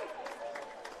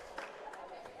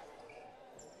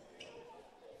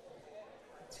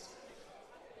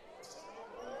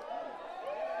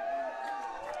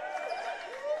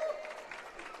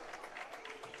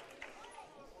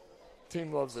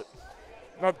 Team loves it.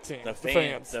 Not the team. The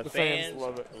fans. The fans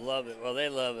love it. Love it. Well, they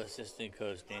love assistant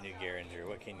coach Daniel Geringer.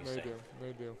 What can you say?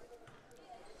 They do.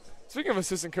 Speaking of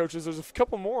assistant coaches, there's a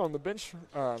couple more on the bench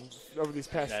over these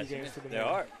past few games for the men. There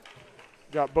are.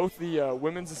 Got both the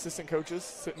women's assistant coaches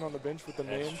sitting on the bench with the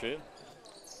men. That's true.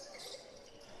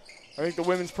 I think the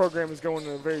women's program is going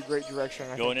in a very great direction.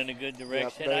 Going in a good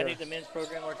direction. Yep, I think the men's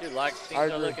program are too.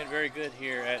 Things are looking very good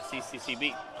here at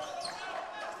CCCB.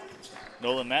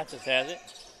 Nolan Mathis has it.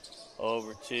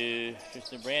 Over to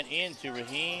Tristan Brand, into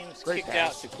Raheem. Great kicked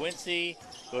pass. out to Quincy.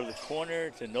 Go to the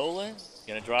corner to Nolan.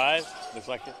 Going to drive. Looks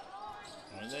like it.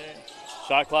 Right there.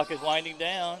 Shot clock is winding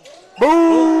down.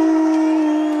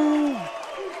 Boom!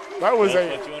 That was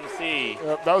That's what you want to see.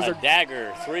 That was a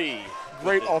dagger 3.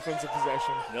 Great offensive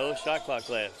possession. No shot clock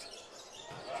left.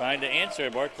 Trying to answer.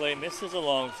 Barclay misses a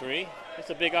long 3.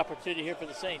 It's a big opportunity here for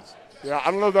the Saints. Yeah,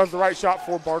 I don't know if that was the right shot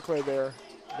for Barclay there.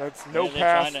 That's no they're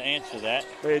pass. Trying to answer that.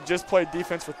 They had just played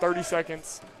defense for 30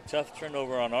 seconds. Tough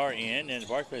turnover on our end, and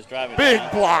Barclay's driving Big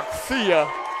down. block. See ya.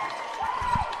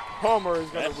 Palmer is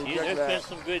going to reject There's that. been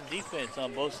some good defense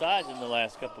on both sides in the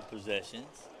last couple possessions.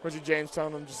 Quincy James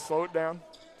telling him just slow it down,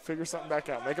 figure something back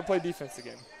out, make him play defense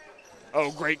again.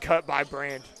 Oh, great cut by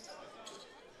Brand.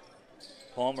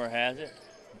 Palmer has it.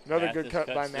 Another Mathis good cut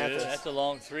by cuts Mathis. That's a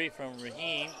long 3 from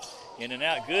Raheem. In and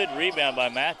out. Good rebound by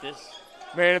Mathis.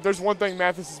 Man, if there's one thing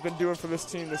Mathis has been doing for this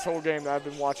team this whole game that I've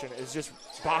been watching is just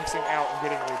boxing out and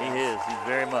getting rebounds. He is. He's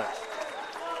very much.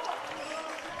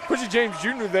 Quincy James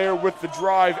Jr. there with the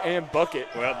drive and bucket.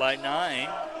 We're up by 9.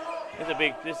 This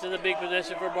is a big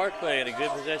possession for Barclay and a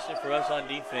good possession for us on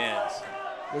defense.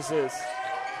 This is.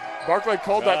 Barclay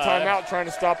called that timeout trying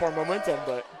to stop our momentum,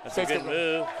 but that's a good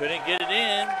move. Couldn't get it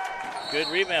in.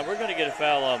 Good rebound. We're going to get a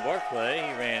foul on Barclay.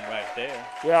 He ran right there.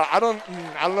 Yeah, I don't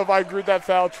know if I agree with that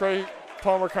foul. Trey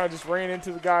Palmer kind of just ran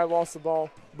into the guy, lost the ball,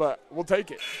 but we'll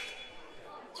take it.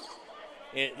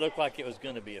 It looked like it was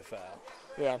going to be a foul.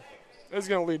 Yeah, it's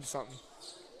going to lead to something.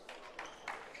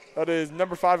 That is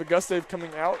number 5, Auguste,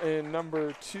 coming out, and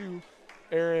number 2,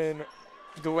 Aaron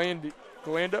Galando.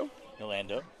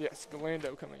 Galando. Yes,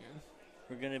 Galando coming in.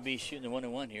 We're going to be shooting the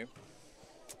 1-and-1 here.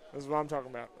 This is what I'm talking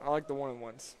about. I like the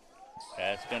 1-and-1s.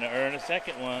 That's going to earn a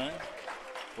second one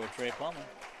for Trey Palmer.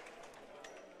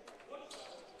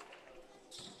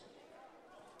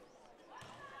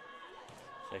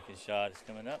 Second shot is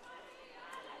coming up.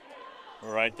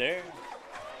 Right there.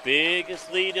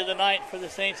 Biggest lead of the night for the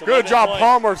Saints. Good job, points.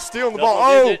 Palmer, stealing the ball.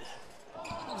 Oh,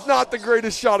 not the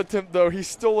greatest shot attempt, though. He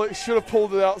stole it, should have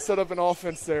pulled it out, set up an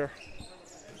offense there.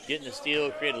 Getting the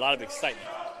steal created a lot of excitement.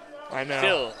 I know.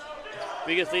 Still,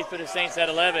 biggest lead for the Saints at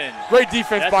 11. Great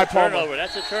defense by Palmer.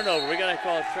 That's a turnover. We got to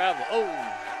call it travel.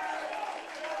 Oh.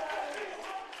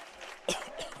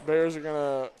 Bears are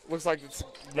gonna. Looks like it's.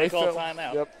 They call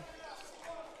timeout. Yep.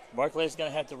 Barclay's going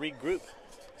to have to regroup.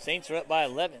 Saints are up by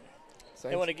 11.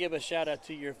 Saints. I want to give a shout out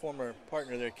to your former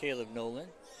partner there, Caleb Nolan.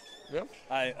 Yep.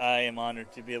 I am honored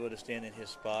to be able to stand in his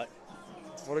spot.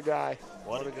 What a guy.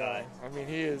 What a guy. I mean,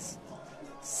 he is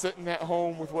sitting at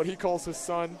home with what he calls his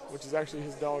son, which is actually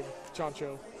his dog,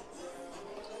 Chancho.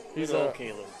 He's old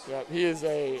Caleb. Yeah, he is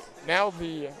now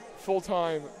the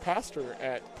full-time pastor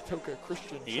at Patoka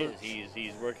Christian Church.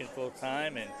 He's working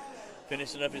full-time and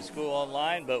finishing up his school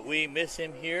online, but we miss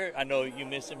him here. I know you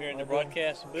miss him here in the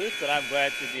broadcast booth, but I'm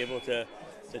glad to be able to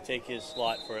take his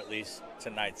slot for at least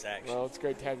tonight's action. Well, it's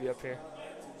great to have you up here.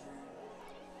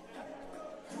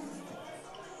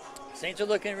 Saints are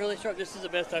looking really sharp. This is the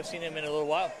best I've seen them in a little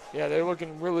while. Yeah, they're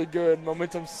looking really good.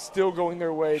 Momentum's still going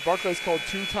their way. Barclay's called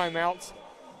 2 timeouts,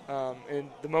 and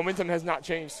the momentum has not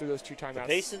changed through those 2 timeouts.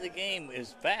 The pace of the game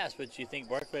is fast, which you think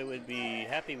Barclay would be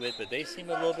happy with, but they seem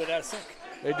a little bit out of sync.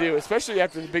 They do, especially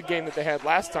after the big game that they had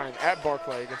last time at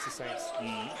Barclay against the Saints.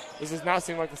 Mm-hmm. This does not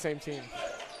seem like the same team.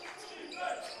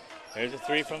 There's a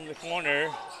 3 from the corner.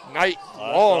 Knight,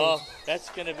 long. That's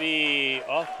going to be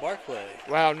off Barclay.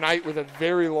 Wow, Knight with a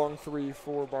very long 3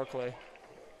 for Barclay.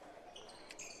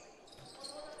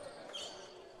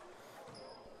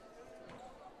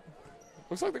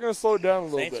 Looks like they're going to slow it down a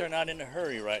little bit. Saints are not in a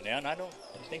hurry right now, and I don't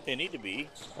think they need to be.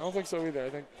 I don't think so either. I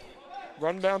think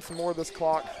run down some more of this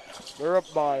clock. They're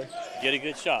up by. Get a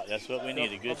good shot. That's what we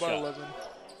need, a good up by shot. 11.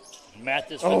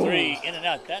 Mathis for 3, in and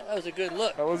out. That was a good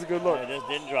look. That was a good look. It just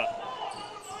didn't drop.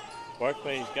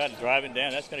 Barclay's got it driving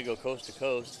down. That's going to go coast to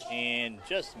coast and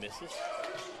just misses.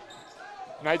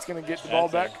 Knight's going to get the ball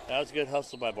back. That was a good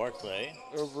hustle by Barclay.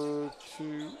 Over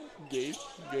to Gabe.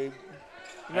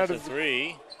 That's a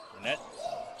 3. And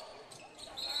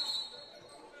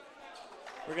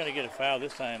we're going to get a foul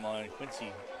this time on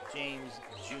Quincy James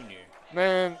Jr.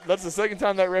 Man, that's the second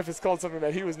time that ref has called something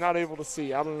that he was not able to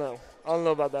see. I don't know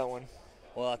about that one.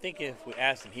 Well, I think if we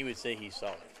asked him, he would say he saw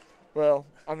it. Well,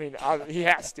 I mean, he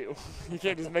has to. He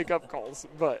can't just make up calls.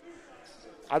 But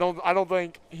I don't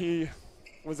think he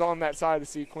was on that side to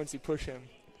see Quincy push him.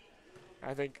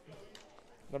 I think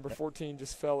number 14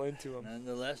 just fell into him.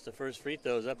 Nonetheless, the first free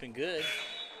throw is up and good.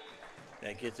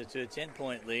 That gets it to a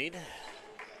 10-point lead.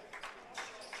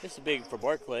 This is big for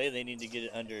Barclay. They need to get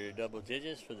it under double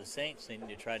digits. For the Saints, they need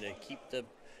to try to keep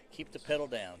the pedal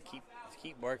down, keep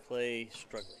Barclay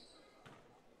struggling.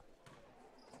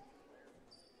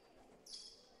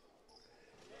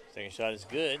 Second shot is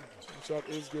good. Second shot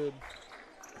is good.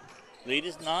 Lead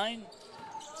is 9.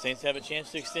 Saints have a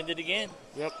chance to extend it again.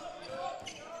 Yep.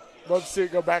 Love to see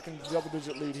it go back in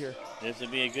double-digit lead here. This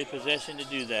would be a good possession to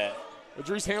do that.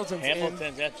 Idris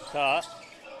Hamilton's at the top.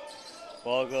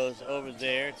 Ball goes over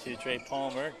there to Trey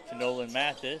Palmer, to Nolan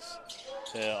Mathis,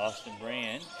 to Austin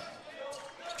Brand.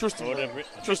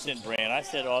 Tristan Brand. I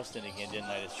said Austin again, didn't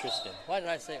I? It's Tristan. Why did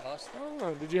I say Austin? I don't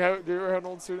know. Did you ever have an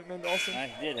old student named Austin?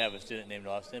 I did have a student named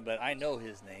Austin, but I know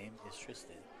his name is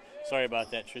Tristan. Sorry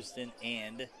about that, Tristan,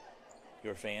 and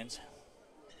your fans.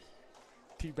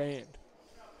 T-Band.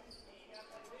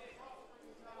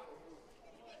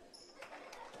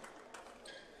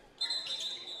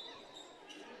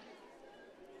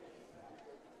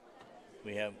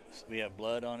 We have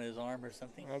blood on his arm or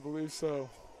something? I believe so.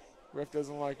 Ref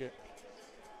doesn't like it.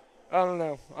 I don't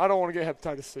know. I don't want to get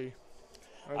hepatitis C.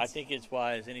 I think it's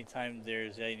wise anytime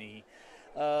there's any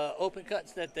open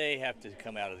cuts that they have to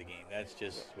come out of the game. That's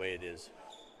just the way it is.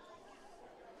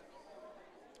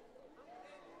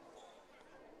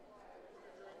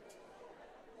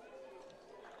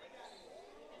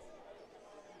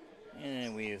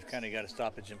 And we've kind of got a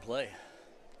stoppage in play.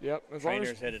 Yep.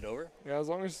 Trainer's headed over. Yeah, as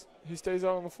long as he stays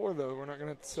out on the floor, though, we're not going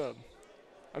to have to sub.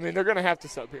 I mean, they're going to have to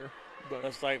sub here. But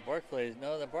looks like Barclays.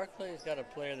 No, the Barclays got a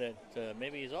player that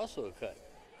maybe is also a cut.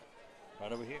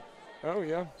 Right over here. Oh,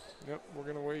 yeah. Yep, we're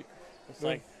going to wait. It's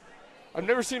like I've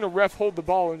never seen a ref hold the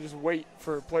ball and just wait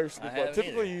for players to play.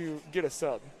 Typically, you get a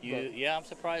sub. Yeah, I'm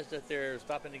surprised that they're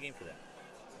stopping the game for that.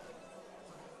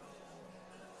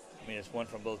 I mean, it's one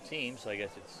from both teams, so I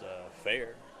guess it's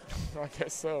fair. I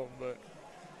guess so, but.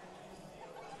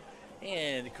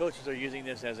 And the coaches are using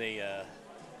this as a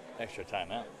extra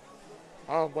timeout.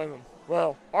 I don't blame them.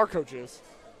 Well, our coach is.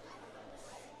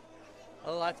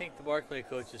 Oh, I think the Barclay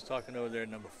coach is talking over there,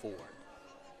 number 4.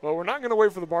 Well, we're not going to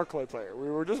wait for the Barclay player. We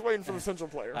were just waiting for the Central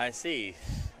player. I see.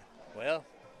 Well,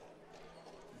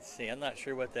 let's see. I'm not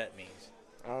sure what that means.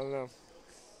 I don't know.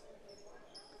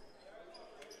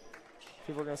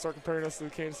 People are going to start comparing us to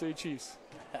the Kansas City Chiefs.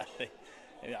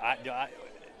 I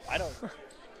don't.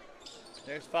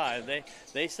 There's 5.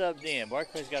 They subbed in.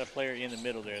 Barclay's got a player in the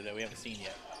middle there that we haven't seen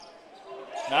yet.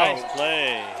 Nice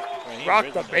play. Raheem Rock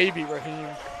the Brisbane. baby, Raheem.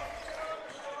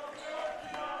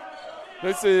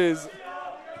 This is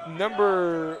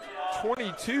number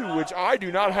 22, which I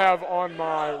do not have on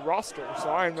my roster, so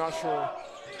I am not sure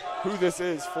who this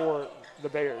is for the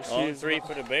Bears. On 3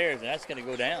 for the Bears, and that's going to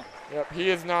go down. Yep, he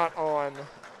is not on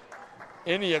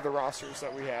any of the rosters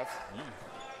that we have.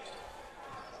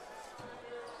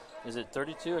 Is it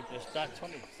 32? Or it's not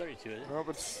 20, 32, is it? Nope,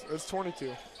 it's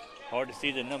 22. Hard to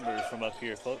see the numbers from up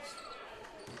here, folks.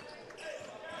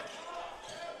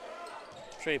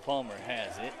 Trey Palmer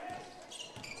has it.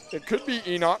 It could be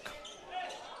Enoch.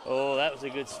 Oh, that was a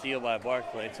good steal by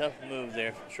Barclay. Tough move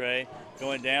there for Trey.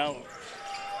 Going down.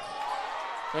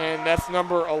 And that's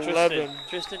number 11.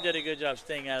 Tristan did a good job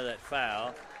staying out of that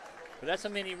foul. But that's a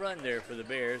mini run there for the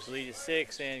Bears. Lead is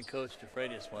 6, and Coach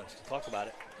DeFreitas wants to talk about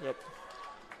it. Yep.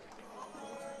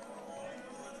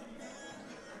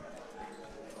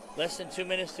 Less than 2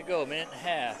 minutes to go, 1.5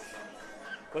 minutes.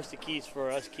 What's the keys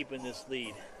for us keeping this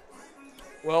lead?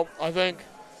 Well, I think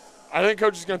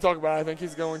Coach is going to talk about it. I think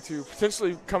he's going to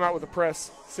potentially come out with a press,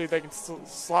 see if they can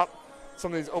slop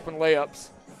some of these open layups,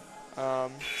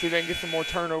 see if they can get some more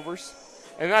turnovers.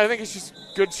 And I think it's just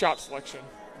good shot selection.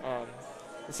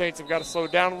 The Saints have got to slow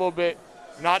it down a little bit,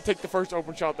 not take the first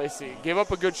open shot they see. Give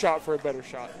up a good shot for a better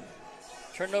shot.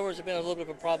 Turnovers have been a little bit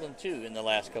of a problem, too, in the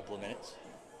last couple of minutes.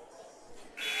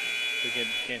 We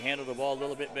can handle the ball a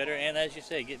little bit better, and as you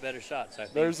say, get better shots, I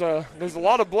think. There's a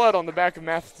lot of blood on the back of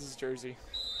Mathis's jersey,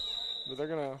 but they're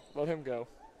going to let him go.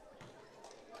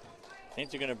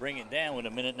 Saints are going to bring it down with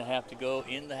 1.5 minutes to go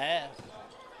in the half.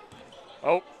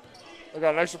 Oh, they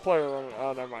got an extra player on it.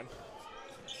 Oh, never mind.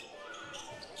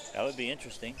 That would be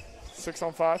interesting. 6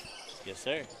 on 5. Yes,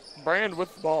 sir. Brand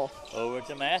with the ball. Over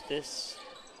to Mathis.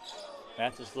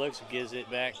 Mathis looks, gives it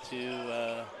back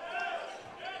to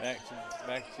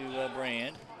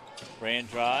Brand.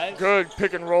 Brand drives. Good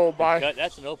pick and roll by.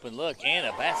 That's an open look and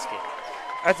a basket.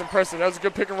 That's impressive. That was a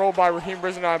good pick and roll by Raheem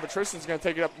Brisbane, but Tristan's going to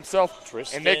take it up himself.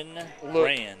 Tristan and make look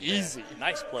Brand. easy.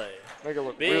 Nice play. Make it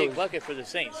look Big really. bucket for the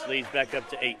Saints. Leads back up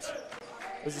to 8.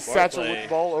 This is Satchel with the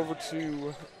ball over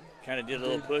to. Kind of did a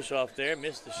little push off there.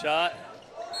 Missed the shot.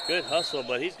 Good hustle,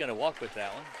 but he's going to walk with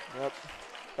that one. Yep.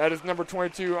 That is number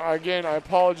 22. Again, I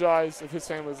apologize if his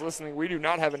family is listening. We do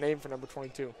not have a name for number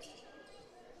 22.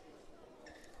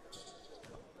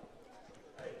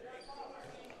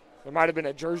 There might have been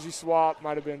a jersey swap,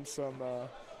 might have been some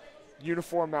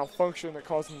uniform malfunction that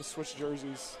caused him to switch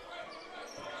jerseys.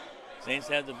 Saints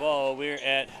have the ball. We're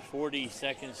at 40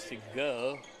 seconds to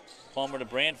go. Palmer to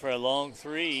Brand for a long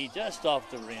 3, just off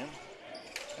the rim.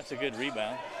 That's a good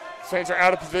rebound. Saints are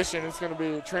out of position. It's going to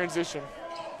be a transition.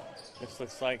 This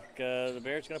looks like the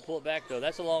Bears going to pull it back, though.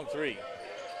 That's a long 3.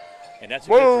 And that's a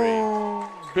good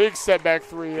 3. Big setback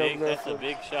 3 over there. That's a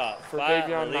big shot. For 5,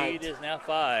 Davion the Knight. lead is now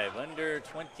 5. Under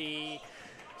 20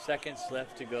 seconds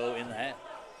left to go in the half.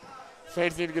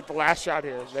 Saints need to get the last shot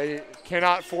here. They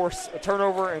cannot force a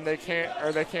turnover, and they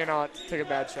cannot take a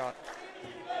bad shot.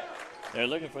 They're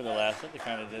looking for the last one. They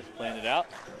kind of just planned it out.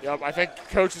 Yep, I think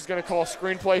Coach is going to call a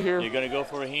screenplay here. You're going to go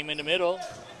for Raheem in the middle.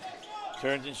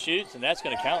 Turns and shoots, and that's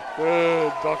going to count.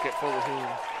 Good bucket for Raheem.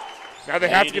 Now they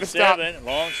have to get a stop.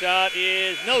 Long shot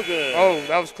is no good. Oh,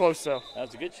 that was close, though. That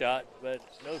was a good shot, but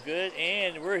no good,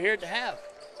 and we're here at the half.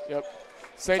 Yep.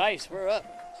 Nice, we're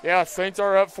up. Yeah, Saints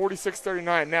are up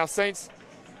 46-39. Now, Saints,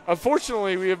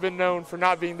 unfortunately, we have been known for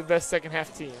not being the best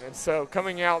second-half team. And so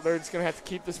coming out, they're just going to have to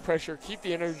keep this pressure, keep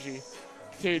the energy,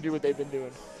 continue to do what they've been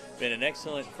doing. Been an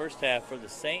excellent first half for the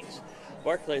Saints.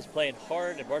 Barclay's playing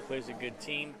hard, and Barclay's a good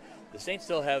team. The Saints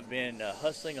still have been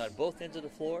hustling on both ends of the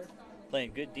floor,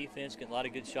 playing good defense, getting a lot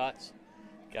of good shots.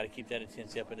 Got to keep that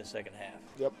intensity up in the second half.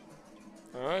 Yep.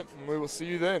 All right, and we will see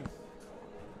you then.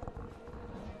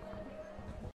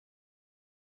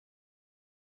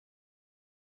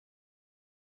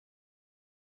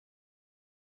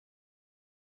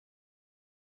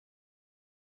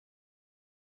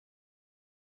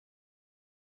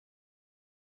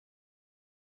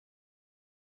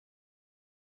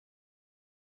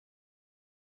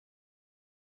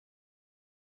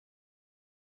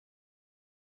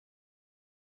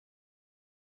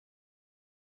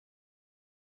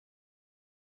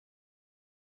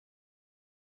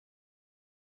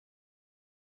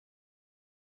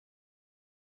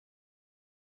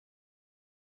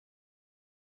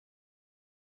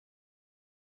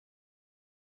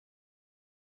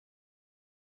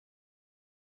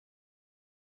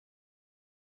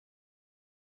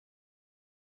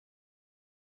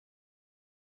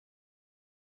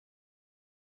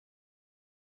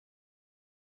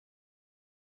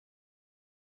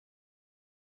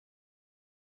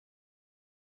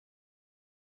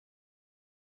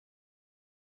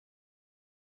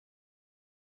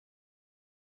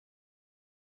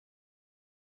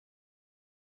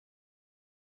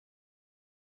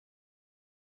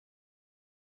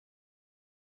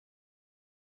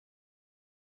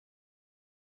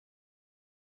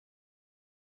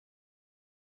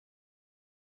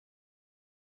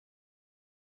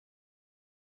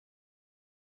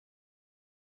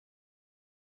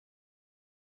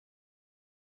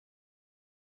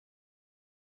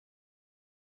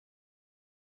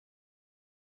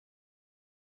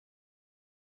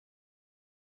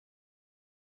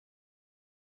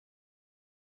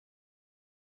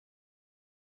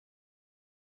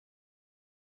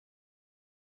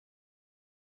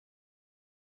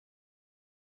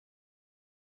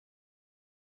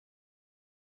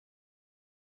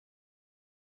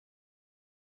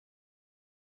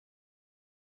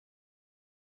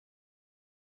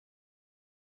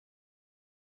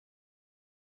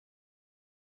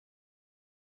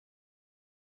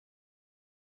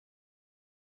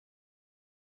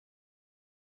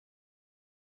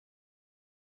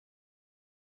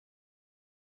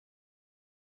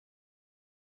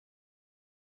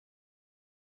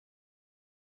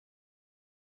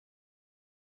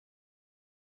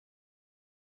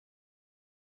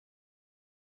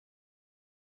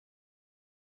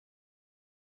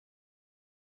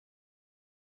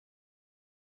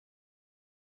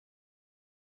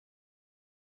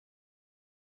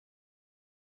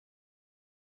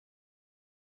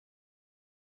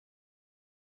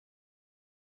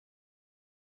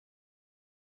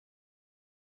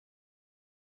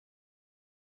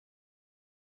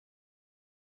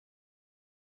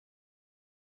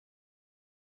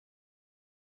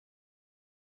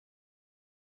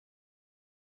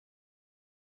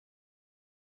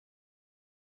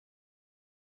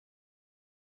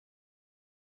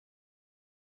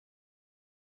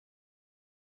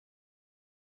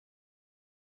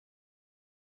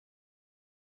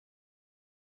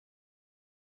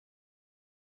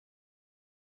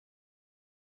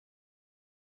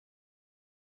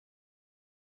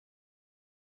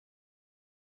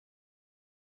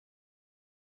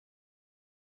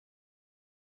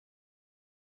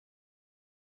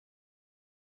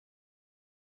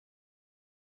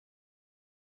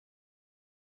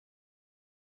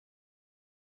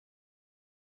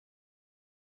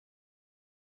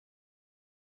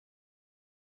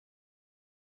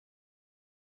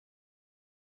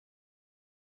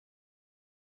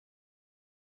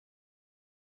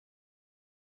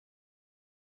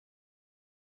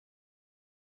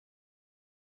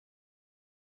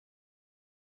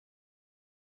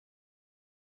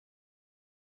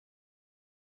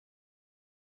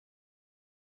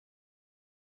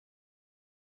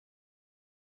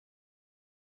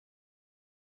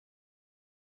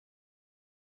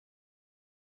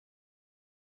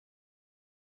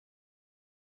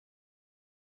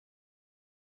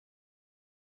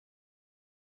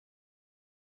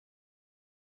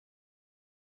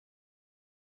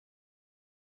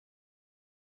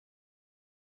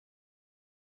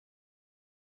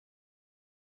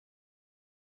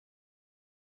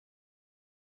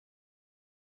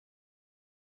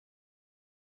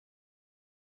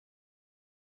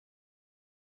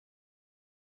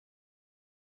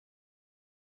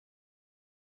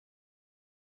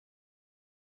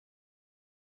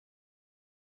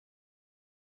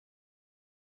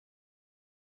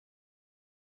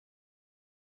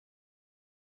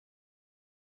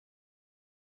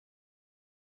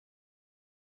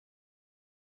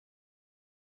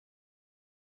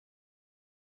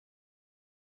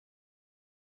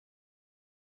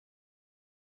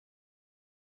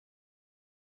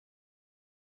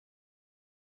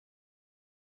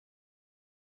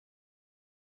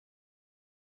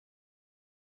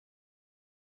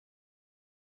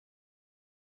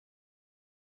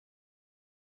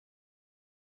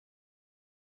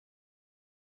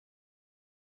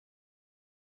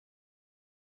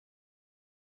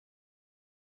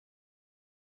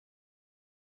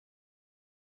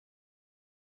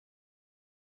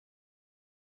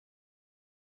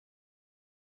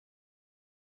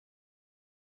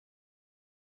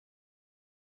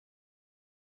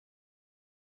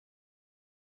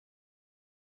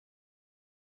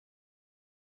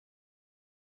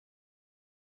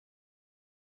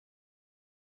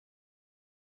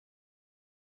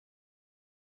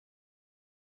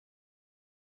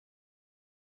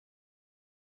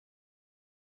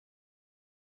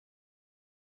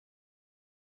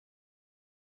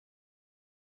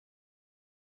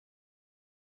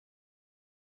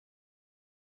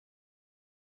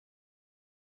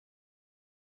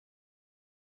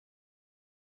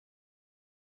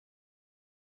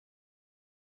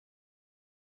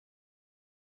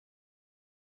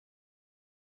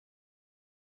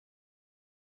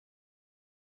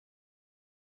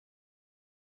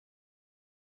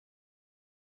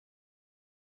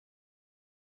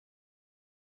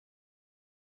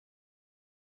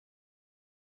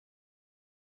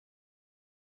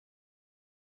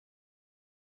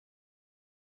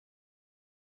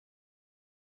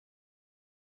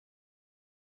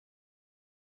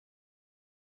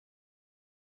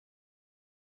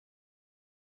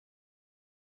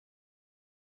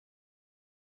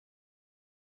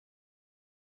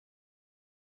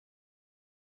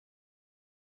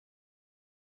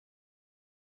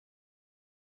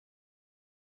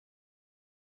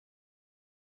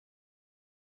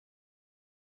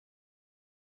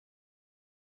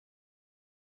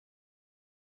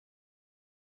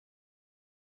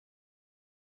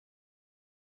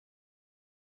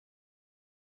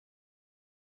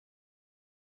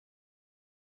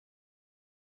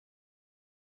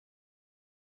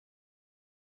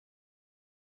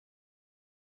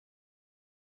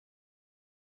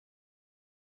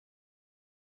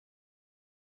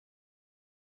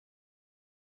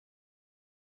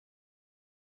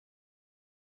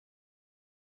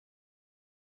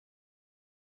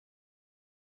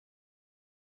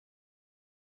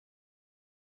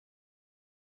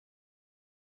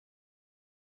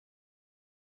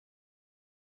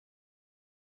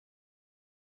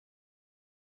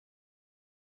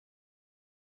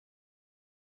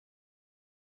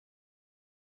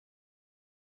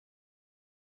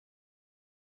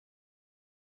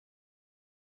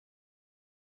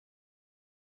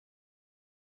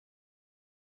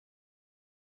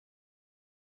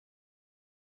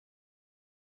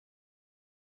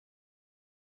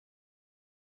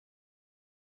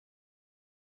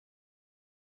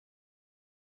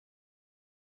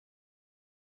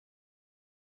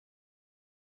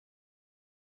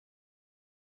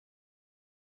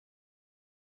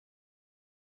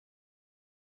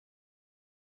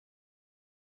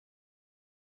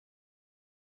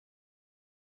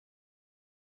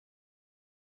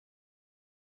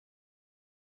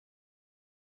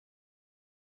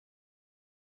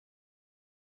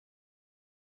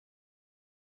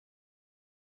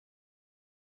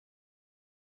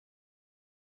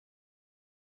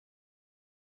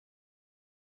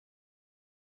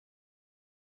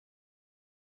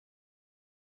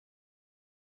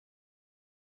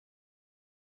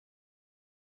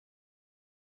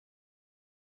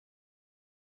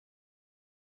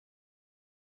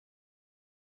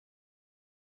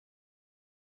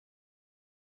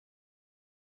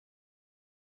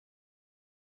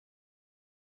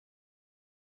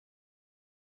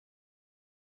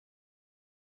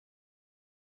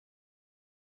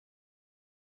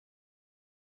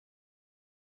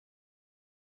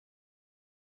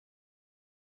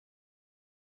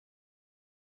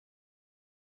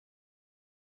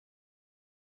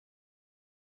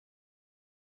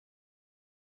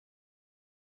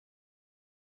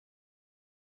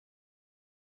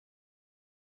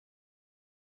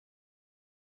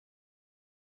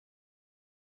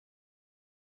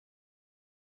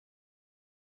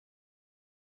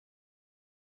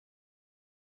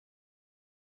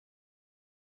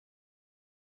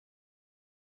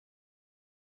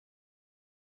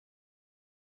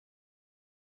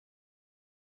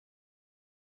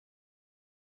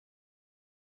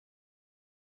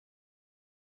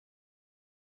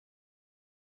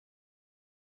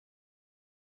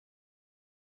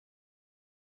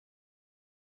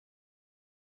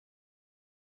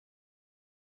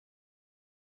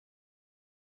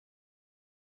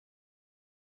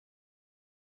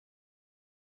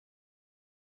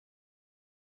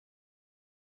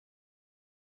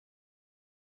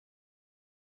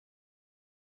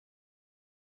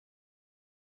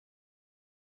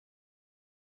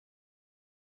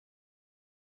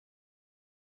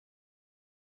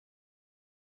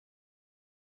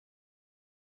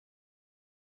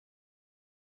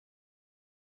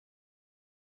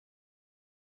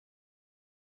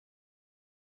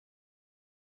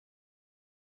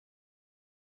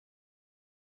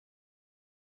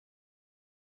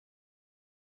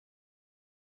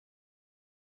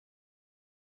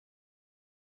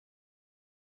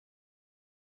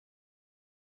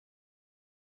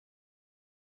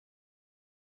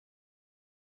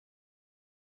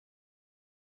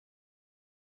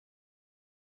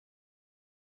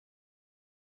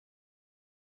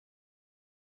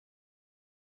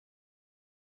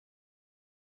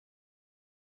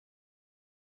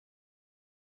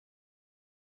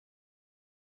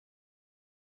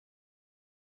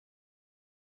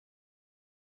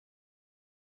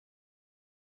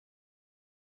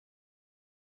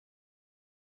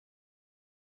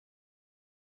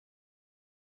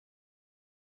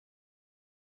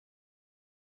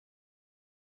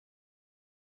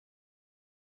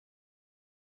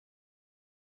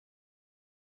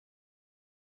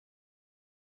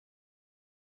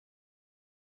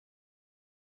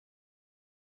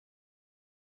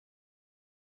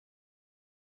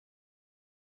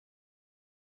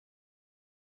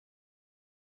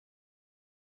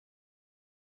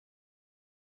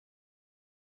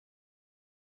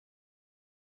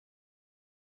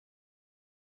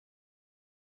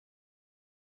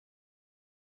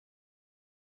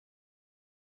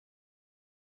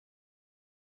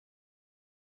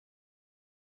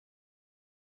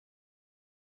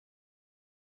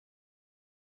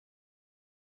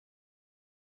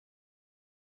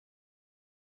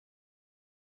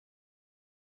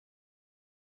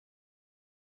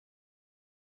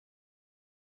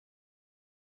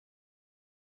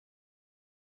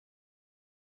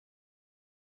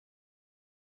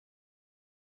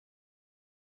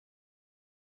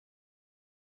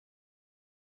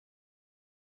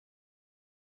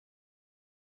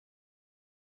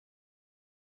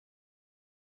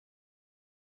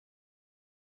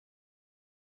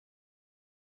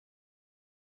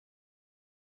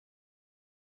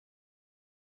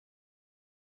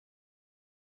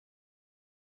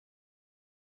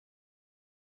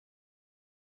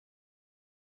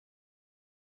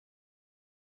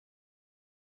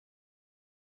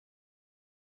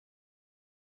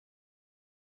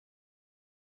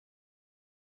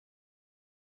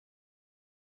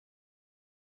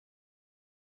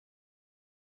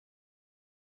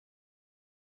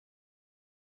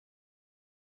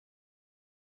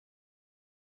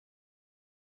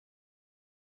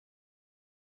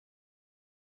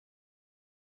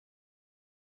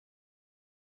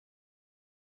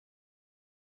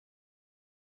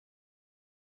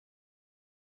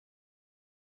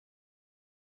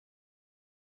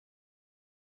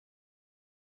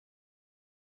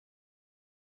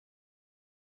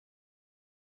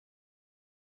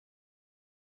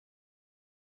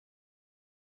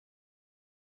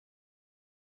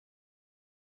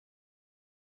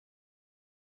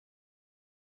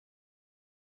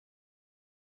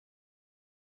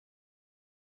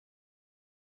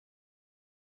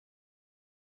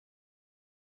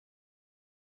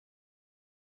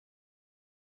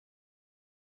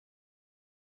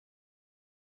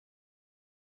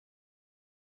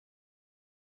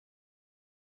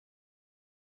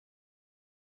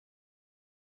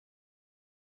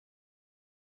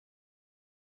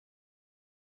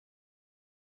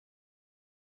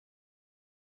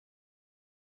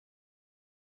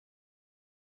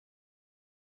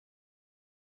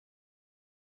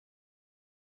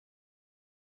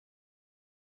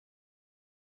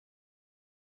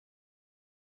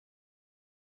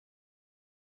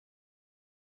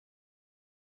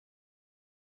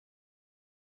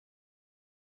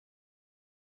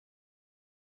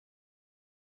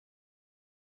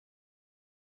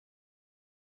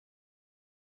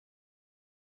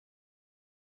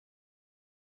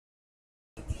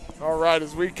 All right,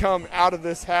 as we come out of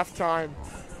this halftime,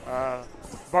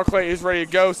 Barclay is ready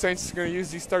to go. Saints is going to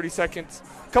use these 30 seconds.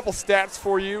 A couple stats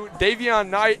for you. Davion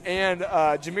Knight and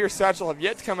Jameer Satchel have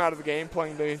yet to come out of the game,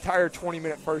 playing the entire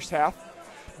 20-minute first half.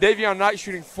 Davion Knight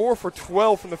shooting 4 for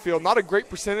 12 from the field. Not a great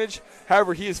percentage.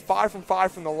 However, he is 5 from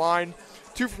 5 from the line,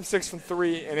 2 from 6 from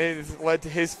 3, and it has led to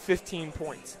his 15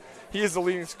 points. He is the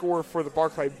leading scorer for the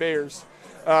Barclay Bears.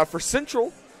 For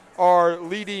Central, our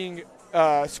leading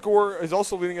scorer is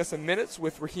also leading us in minutes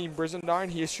with Raheem Brizendine.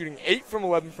 He is shooting 8 from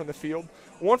 11 from the field,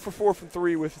 1 for 4 from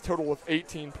 3 with a total of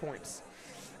 18 points.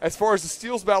 As far as the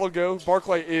steals battle goes,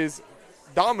 Barclay is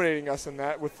dominating us in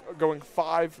that with going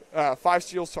 5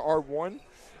 steals to our 1.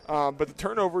 But the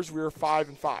turnovers, we are 5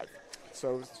 and 5.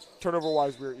 So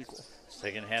turnover-wise, we are equal.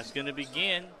 Second half's going to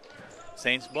begin.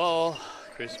 Saints ball.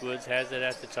 Chris Woods has it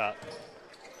at the top.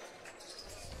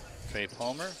 Trey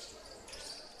Palmer.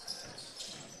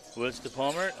 Woods to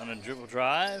Palmer on a dribble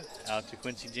drive. Out to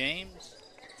Quincy James.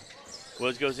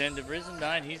 Woods goes into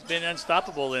Brizendine. He's been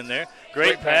unstoppable in there.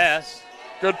 Great pass.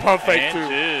 Good pump fake, And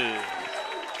too.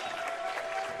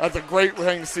 That's a great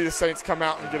thing to see the Saints come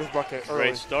out and get his bucket early.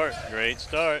 Great start. Great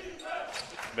start.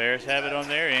 Bears have it on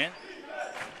their end.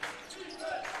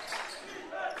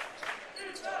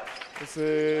 This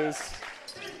is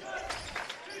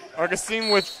Augustine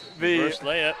with the First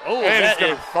layup. Oh, and it's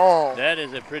going to fall. that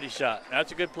is a pretty shot.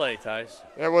 That's a good play, Tice.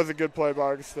 That was a good play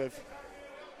by Augustine.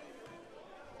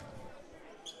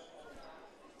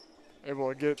 Able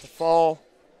to get it to fall.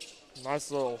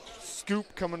 Nice little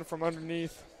scoop coming from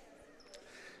underneath.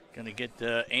 Going to get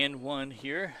the and one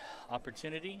here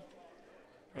opportunity.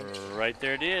 Right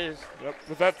there it is. Yep.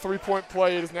 With that three-point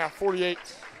play, it is now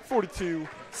 48-42,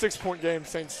 6-point game.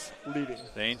 Saints leading.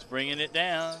 Saints bringing it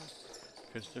down.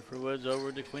 Christopher Woods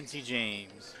over to Quincy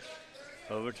James.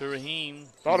 Over to Raheem.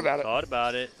 Thought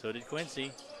about it. So did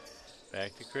Quincy.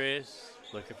 Back to Chris.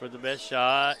 Looking for the best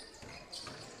shot.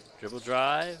 Dribble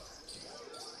drive.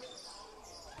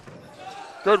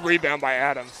 Good rebound by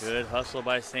Adams. Good hustle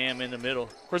by Sam in the middle.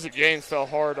 Quincy James fell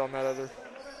hard on that other.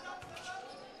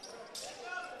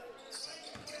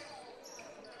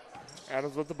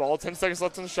 Adams with the ball. 10 seconds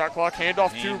left on the shot clock.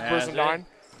 Handoff to Brizendine.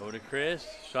 Over to Chris.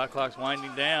 Shot clock's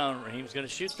winding down. Raheem's going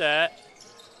to shoot that.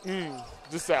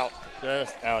 Just out.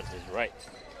 Just out is right.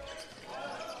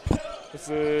 This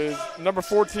is number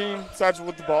 14, Satchel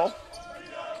with the ball.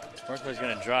 Barclay's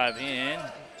going to drive in.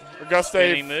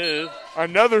 Auguste, move.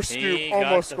 another scoop,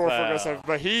 almost the score for foul. Auguste,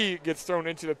 but he gets thrown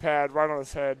into the pad right on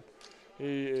his head.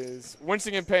 He is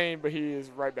wincing in pain, but he is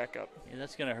right back up. Yeah,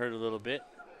 that's going to hurt a little bit.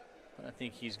 But I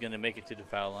think he's going to make it to the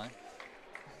foul line.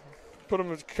 Put him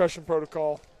in concussion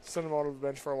protocol, send him on to the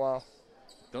bench for a while.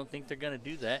 Don't think they're going to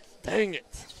do that. Dang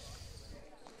it.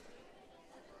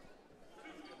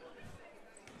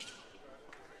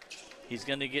 He's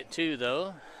going to get 2,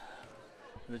 though,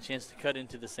 with a chance to cut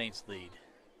into the Saints' lead.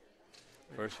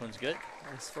 First one's good.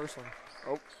 Nice first one.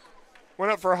 Oh,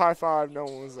 went up for a high five. No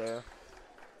one was there.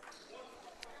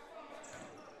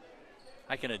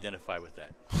 I can identify with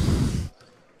that.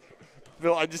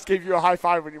 Bill, I just gave you a high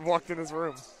five when you walked in his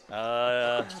room.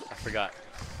 I forgot.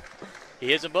 He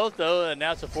hits them both, though, and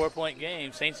now it's a 4-point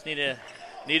game. Saints need a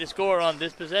score on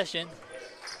this possession.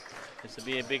 This will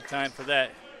be a big time for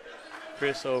that.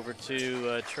 Chris over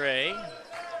to Trey.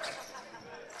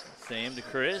 Same to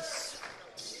Chris.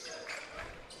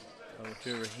 Over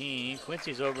to Raheem.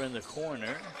 Quincy's over in the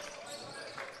corner.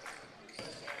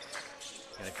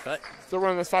 Gonna cut. Still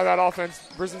running this 5-out offense.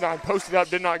 Brizendine posted up,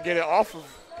 did not get it off of.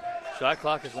 Shot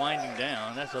clock is winding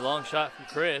down. That's a long shot from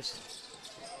Chris.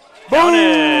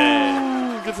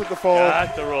 Boom! Gets it to fall.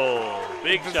 Got the roll.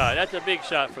 Big shot. That's a big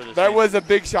shot for the That Saints. was a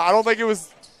big shot. I don't think it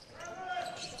was.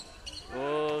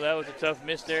 Oh, that was a tough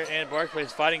miss there. And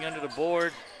Barclay's fighting under the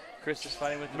board. Chris is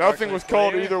fighting with the Nothing Barclays was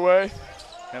called player. either way.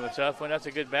 Have a tough one. That's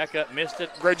a good backup. Missed it.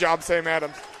 Great job, Sam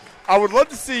Adams. I would love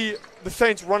to see the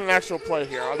Saints run an actual play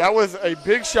here. That was a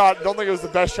big shot. Don't think it was the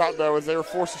best shot, though, as they were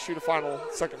forced to shoot a final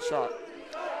second shot.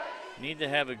 Need to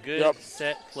have a good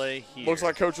set play here. Looks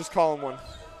like Coach is calling one.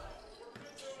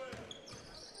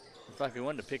 Looks like we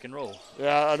wanted to pick and roll.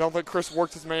 Yeah, I don't think Chris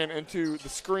worked his man into the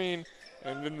screen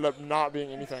and ended up not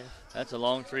being anything. That's a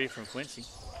long 3 from Quincy.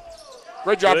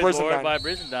 Great job, Good board Brizendine. by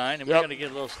Brizendine, and we're going to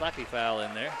get a little slappy foul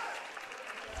in there.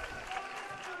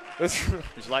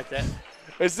 Just like that.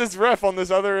 It's this ref on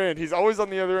this other end. He's always on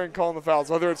the other end calling the fouls.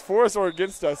 Whether it's for us or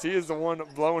against us, he is the one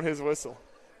blowing his whistle.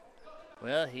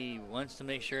 Well, he wants to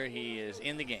make sure he is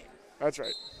in the game. That's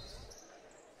right.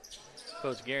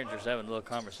 Coach Geringer's having a little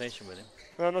conversation with him.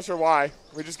 I'm not sure why.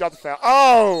 We just got the foul.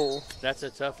 Oh! That's a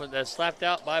tough one. That's slapped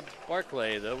out by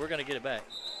Barclay, though. We're going to get it back.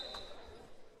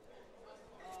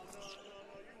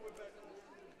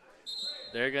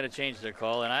 they're going to change their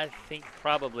call, and I think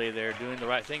probably they're doing the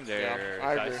right thing there.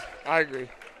 Yeah, I agree.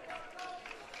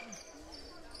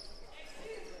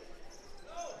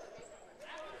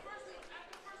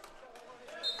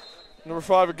 Number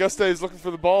 5, Auguste is looking for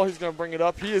the ball. He's going to bring it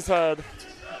up. He has had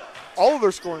all of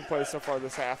their scoring plays so far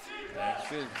this half. That's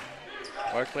good.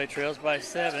 Barclay trails by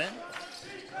 7.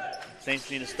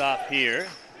 Saints need to stop here.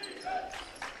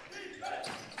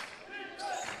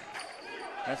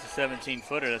 That's a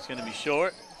 17-footer. That's going to be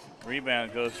short.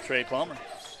 Rebound goes to Trey Palmer.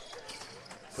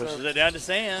 Pushes it down to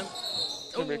Sam.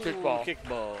 It's going to be a kickball.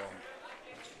 Kickball.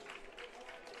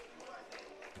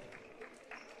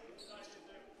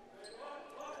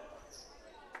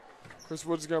 Chris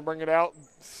Woods is going to bring it out.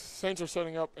 Saints are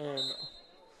setting up an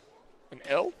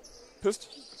L?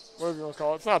 Pistol? Whatever you want to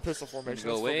call it. It's not a pistol formation.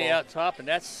 Go way out top, and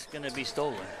that's going to be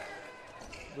stolen.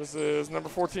 This is number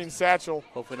 14, Satchel.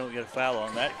 Hopefully don't get a foul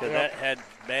on that, because that had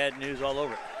bad news all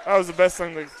over it. That was the best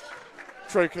thing that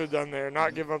Trey could have done there.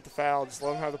 Not give up the foul. Just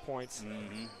let him have the points.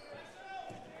 Mm-hmm.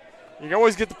 You can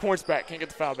always get the points back. Can't get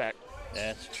the foul back.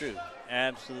 That's true.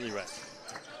 Absolutely right.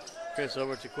 Chris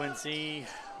over to Quincy.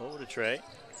 Over to Trey.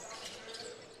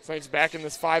 Saints back in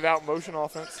this 5-out motion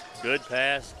offense. Good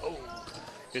pass. Oh,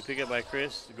 good pickup by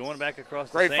Chris. Going back across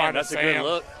the Great Sam. find of That's a Sam. good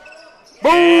look.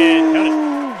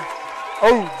 Boom!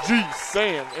 Oh, gee,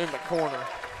 Sam in the corner.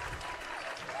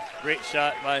 Great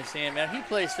shot by Sam. Now, he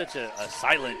plays such a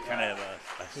silent kind of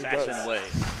assassin way.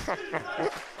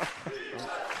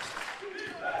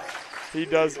 He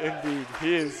does indeed.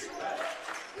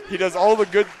 He does all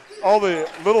the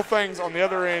little things on the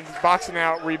other end, boxing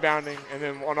out, rebounding, and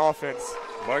then on offense.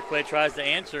 Barclay tries to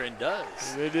answer and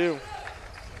does. They do.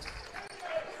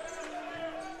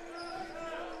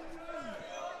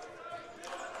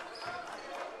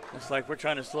 Looks like we're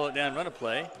trying to slow it down, run a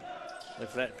play.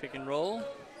 Look for that pick and roll.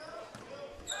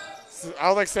 I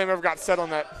don't think Sam ever got set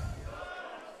on that.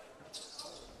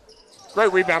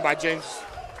 Great rebound by James.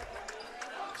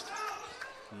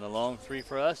 And the long 3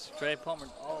 for us. Trey Palmer.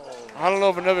 Oh. I don't know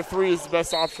if another 3 is the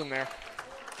best option there.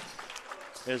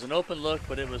 There's an open look,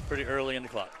 but it was pretty early in the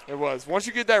clock. It was. Once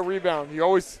you get that rebound, you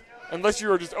always, unless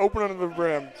you are just open under the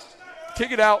rim, kick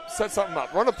it out, set something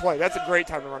up. Run a play. That's a great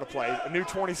time to run a play. A new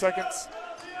 20 seconds.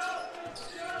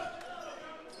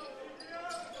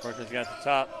 Barclay's got the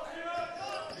top.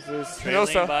 This is Trailing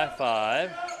Hinosa. by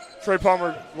 5. Trey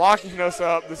Palmer locking Hinosa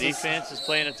up. Defense is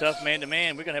playing a tough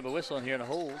man-to-man. We're going to have a whistle in here and a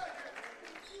hold.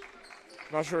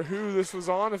 Not sure who this was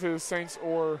on, if it was Saints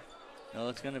or... No,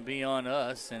 it's going to be on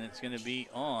us, and it's going to be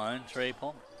on Trey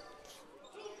Palmer.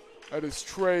 That is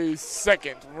Trey's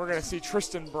second. We're going to see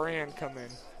Tristan Brand come in.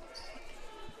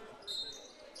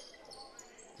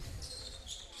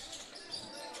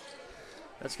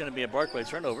 That's going to be a Barclay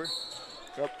turnover.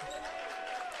 Yep.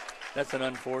 That's an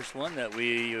unforced one that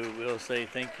we will say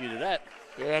thank you to that.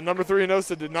 Yeah, number 3,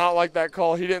 Hinosa, did not like that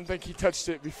call. He didn't think he touched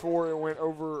it before it went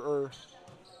over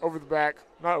the back.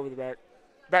 Not over the back.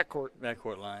 Backcourt.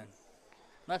 Backcourt line.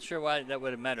 Not sure why that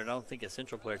would have mattered. I don't think a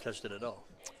Central player touched it at all.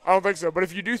 I don't think so. But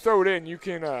if you do throw it in, you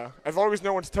can, as long as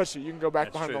no one's touched it, you can go back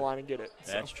That's behind true. the line and get it.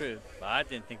 That's true. But I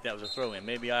didn't think that was a throw-in.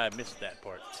 Maybe I missed that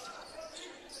part.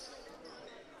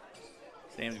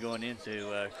 Sam's going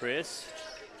into Chris.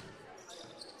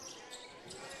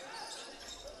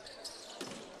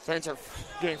 Saints are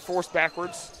getting forced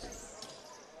backwards.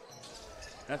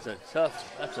 That's a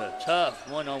tough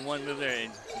one-on-one move there,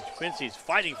 and Quincy's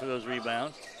fighting for those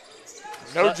rebounds.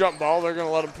 No jump ball. They're going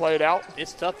to let him play it out.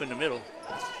 It's tough in the middle.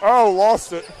 Oh,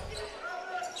 lost it.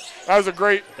 That was a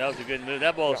good move.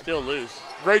 That ball is still loose.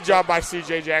 Great job by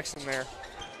C.J. Jackson there.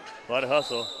 A lot of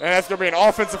hustle. And that's going to be an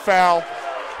offensive foul.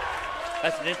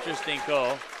 That's an interesting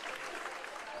call.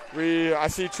 I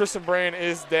see Tristan Brand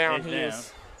is down. He's he down.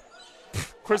 is.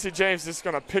 Quincy James is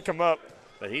going to pick him up.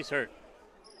 But he's hurt.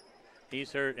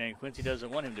 He's hurt, and Quincy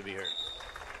doesn't want him to be hurt.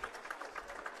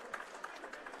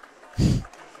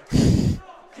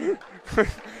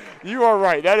 You are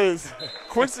right. That is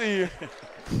Quincy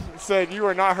said you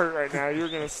are not hurt right now. You're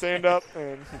going to stand up,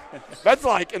 and that's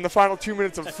like in the final 2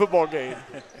 minutes of a football game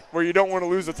where you don't want to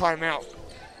lose a timeout.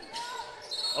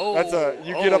 Oh,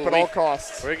 you get up at all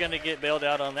costs. We're going to get bailed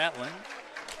out on that one.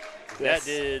 Yes.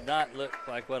 That did not look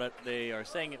like what they are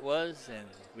saying it was, and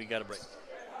we got a break.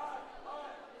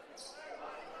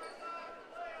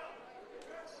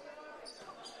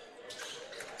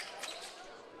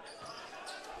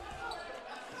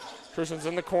 Christian's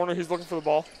in the corner. He's looking for the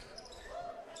ball.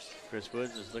 Chris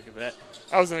Woods is looking for that.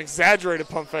 That was an exaggerated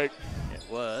pump fake. It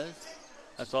was.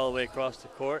 That's all the way across the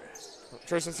court.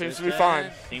 Tristan seems to be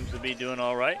fine. Seems to be doing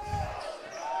all right.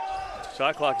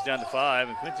 Shot clock is down to 5,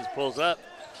 and Quincy pulls up.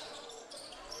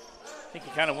 I think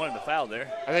he kind of wanted to foul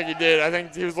there. I think he did. I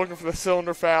think he was looking for the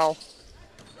cylinder foul.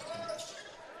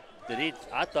 Did he?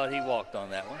 I thought he walked on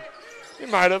that one. He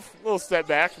might have. A little step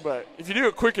back, but if you do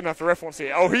it quick enough, the ref won't see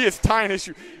it. Oh, he is tying his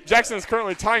shoe. Jackson is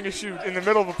currently tying his shoe in the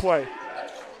middle of a play.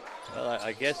 Well,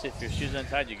 I guess if your shoe's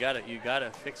untied, you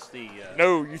gotta fix the.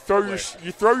 No, you throw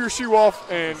your shoe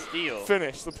off and steal.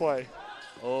 Finish the play.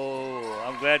 Oh,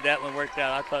 I'm glad that one worked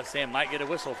out. I thought Sam might get a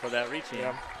whistle for that reach in.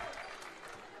 Yeah.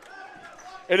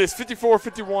 It is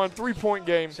 54-51, 3-point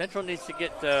game. Central needs to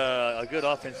get a good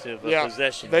offensive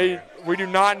possession. We do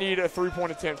not need a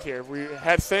 3-point attempt here. We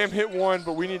had Sam hit one,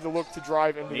 but we need to look to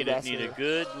drive into the basket. Need a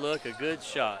good look, a good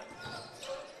shot.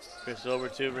 Chris over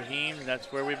to Raheem.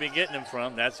 That's where we've been getting him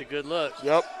from. That's a good look.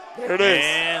 Yep, there it is.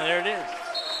 And there it is.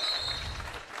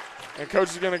 And Coach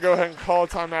is going to go ahead and call a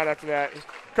timeout after that.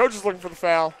 Coach is looking for the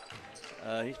foul.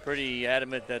 He's pretty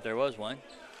adamant that there was one.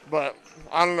 But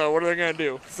I don't know. What are they going to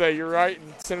do? Say you're right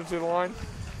and send him to the line?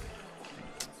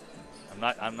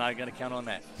 I'm not going to count on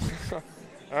that. All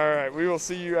right. We will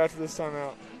see you after this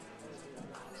timeout.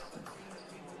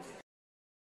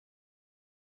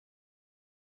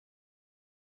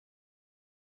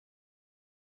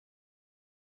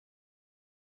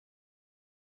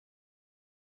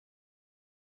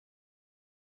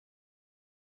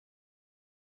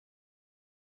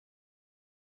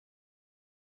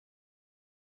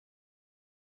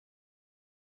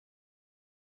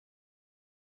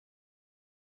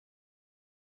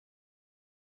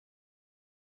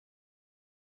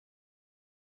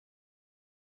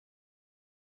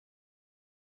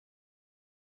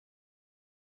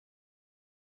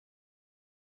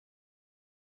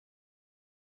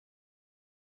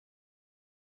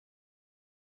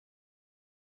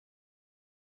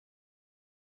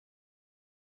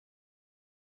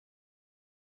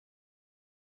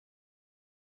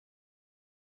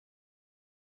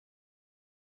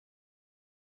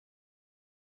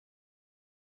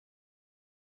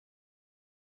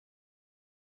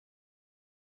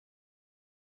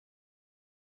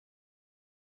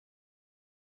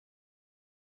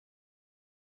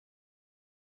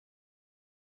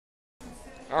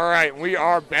 All right, we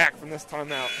are back from this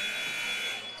timeout.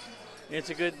 It's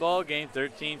a good ball game.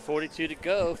 13:42 to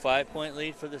go. 5-point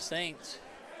lead for the Saints.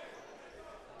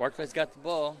 Barclay's got the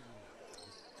ball.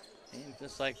 And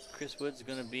just like Chris Wood's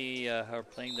going to be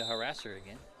playing the harasser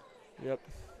again. Yep.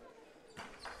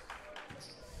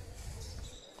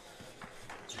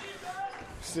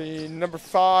 See, number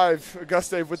 5,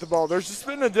 Auguste with the ball. There's just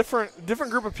been a different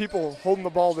group of people holding the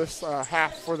ball this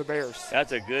half for the Bears.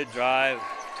 That's a good drive.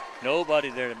 Nobody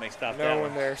there to make stop that one. No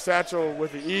one there. Satchel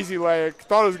with the easy leg.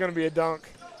 Thought it was going to be a dunk.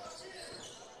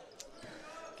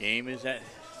 Game is at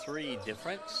 3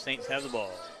 different. Saints have the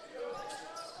ball.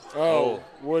 Oh,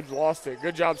 Woods lost it.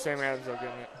 Good job, Sam Adams, though, getting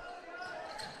it.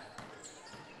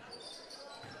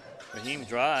 Raheem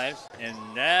drives, and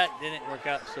that didn't work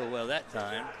out so well that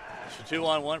time. It's a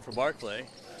 2-on-1 for Barclay.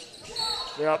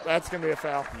 Yep, that's going to be a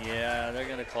foul. Yeah, they're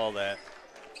going to call that.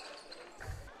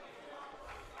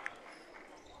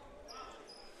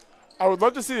 I would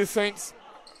love to see the Saints.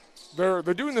 They're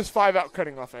doing this 5-out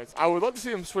cutting offense. I would love to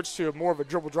see them switch to more of a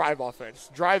dribble drive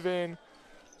offense. Drive in,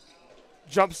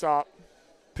 jump stop,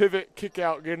 pivot, kick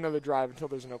out, get another drive until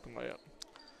there's an open layup.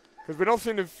 Because we don't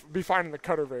seem to be finding the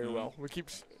cutter very well. We keep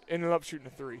ending up shooting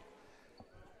a 3.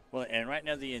 Well, and right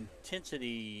now the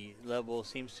intensity level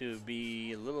seems to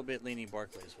be a little bit leaning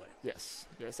Barclay's way. Yes,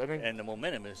 I think. And the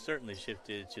momentum has certainly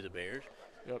shifted to the Bears.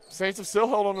 Yep. Saints have still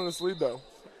held on to this lead though.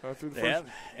 Through the they first. have,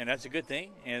 and that's a good thing.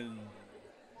 And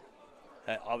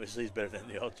that obviously is better than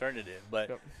the alternative.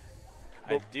 But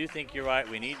I do think you're right.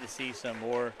 We need to see some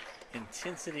more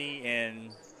intensity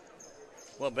and,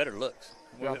 well, better looks.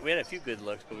 Yep. We had a few good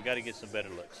looks, but we got to get some better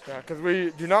looks. Yeah, because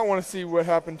we do not want to see what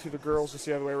happened to the girls just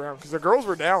the other way around. Because the girls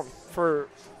were down for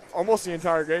almost the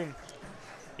entire game.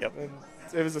 Yep. And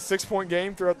it was a 6-point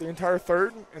game throughout the entire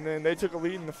third, and then they took a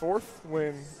lead in the fourth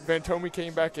when Van Tomey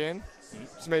came back in.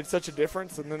 Just made such a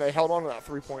difference, and then they held on to that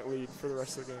 3-point lead for the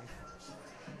rest of the game.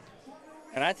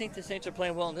 And I think the Saints are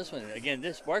playing well in this one. Again,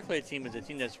 this Barclay team is a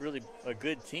team that's really a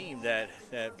good team that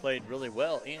played really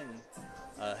well in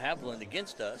Haviland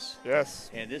against us. Yes.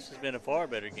 And this has been a far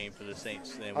better game for the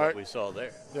Saints than what we saw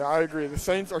there. Yeah, I agree. The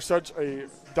Saints are such a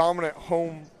dominant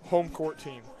home court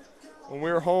team. When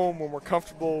we're home, when we're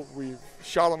comfortable, we've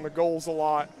shot on the goals a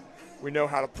lot. We know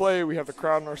how to play. We have the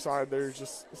crowd on our side. There's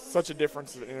just such a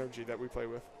difference in energy that we play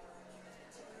with.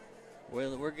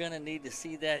 Well, we're going to need to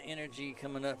see that energy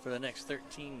coming up for the next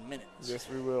 13 minutes. Yes,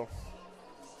 we will.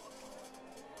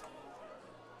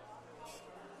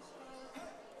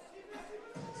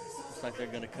 Looks like they're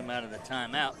going to come out of the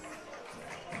timeout.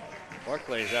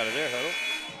 Barclay's out of their huddle.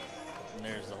 And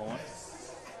there's the horn.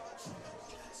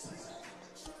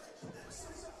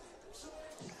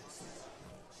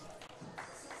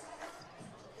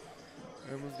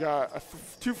 And we've got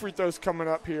 2 free throws coming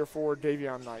up here for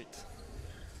Davion Knight.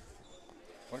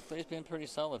 Barclay's been pretty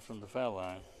solid from the foul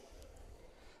line.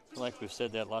 I feel like we've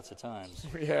said that lots of times.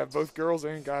 We have both girls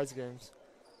and guys games.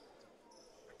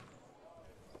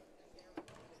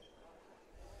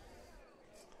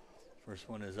 First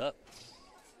one is up.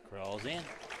 Crawls in.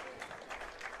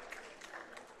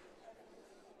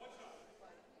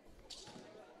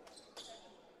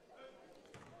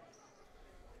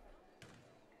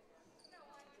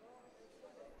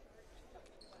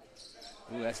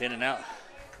 Ooh, that's in and out.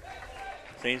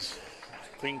 Saints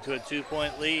cling to a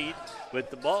 2-point lead with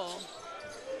the ball.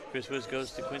 Chris Woods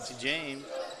goes to Quincy James.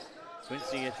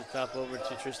 Quincy at the top over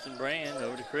to Tristan Brand,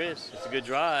 over to Chris. It's a good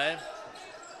drive.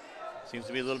 Seems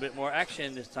to be a little bit more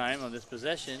action this time on this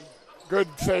possession. Good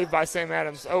save by Sam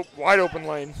Adams. Oh, wide open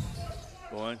lane.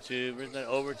 Going to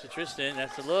over to Tristan.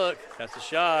 That's a look. That's a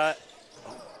shot.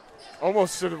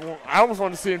 Almost should have. I almost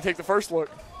wanted to see him take the first look.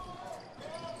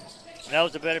 That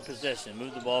was a better possession.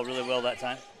 Moved the ball really well that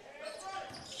time.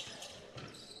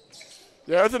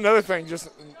 Yeah, that's another thing. Just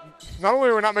not only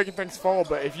are we not making things fall,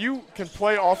 but if you can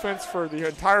play offense for the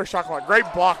entire shot clock, great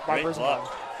block by Brisbane.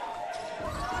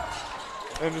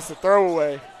 And just a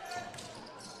throwaway.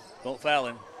 Don't foul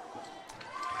him.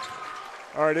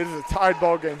 All right, it is a tied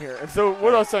ball game here. And so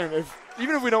what I was saying,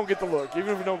 even if we don't get the look, even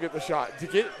if we don't get the shot,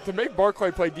 to make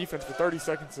Barclay play defense for 30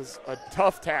 seconds is a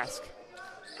tough task.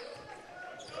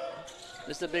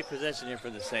 This is a big possession here for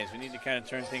the Saints. We need to kind of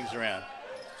turn things around.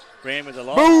 Brand with a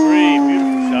long three.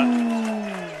 Beautiful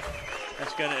shot.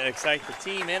 That's going to excite the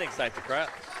team and excite the crowd.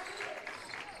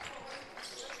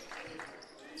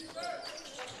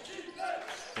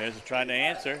 There's a trying to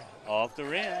answer off the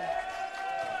rim.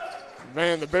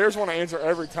 Man, the Bears want to answer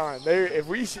every time. If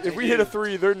we hit a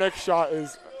three, their next shot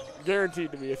is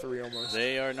guaranteed to be a three almost.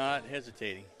 They are not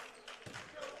hesitating.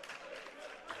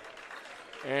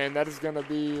 And that is going to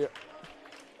be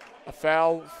a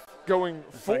foul going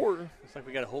for. Looks like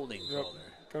we got a holding call there.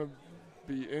 Going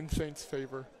to be in Saints'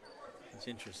 favor. That's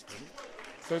interesting.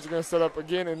 Saints are going to set up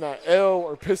again in that L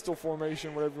or pistol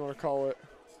formation, whatever you want to call it.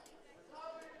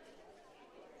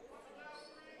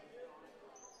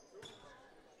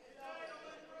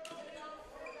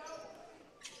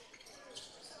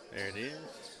 There it is.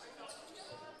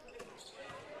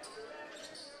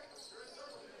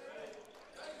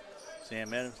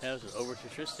 Sam Adams has it over to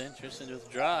Tristan. Tristan with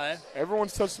the drive.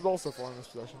 Everyone's touched the ball so far in this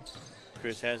possession.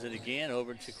 Chris has it again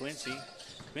over to Quincy.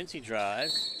 Quincy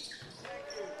drives.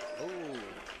 Oh.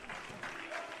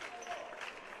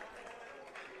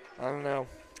 I don't know.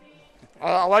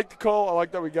 I like the call. I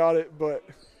like that we got it, but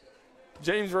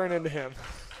James ran into him.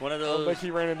 One of those. I don't think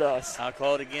he ran into us. I'll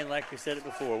call it again like we said it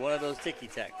before. One of those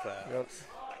ticky-tack fouls. Yep.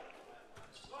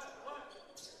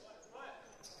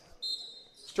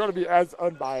 Trying to be as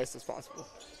unbiased as possible.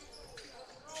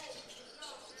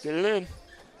 Get it in.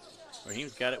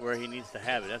 Raheem's got it where he needs to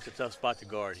have it. That's a tough spot to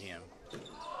guard him.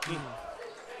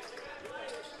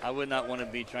 I would not want to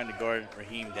be trying to guard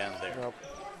Raheem down there. Nope.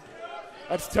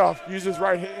 That's tough. Use his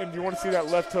right hand. You want to see that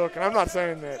left hook. And I'm not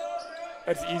saying that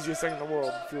that's the easiest thing in the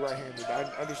world if you're right-handed. I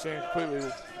understand completely.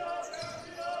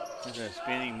 There's a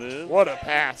spinning move. What a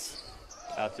pass.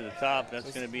 Out to the top.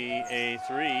 That's going to be a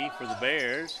three for the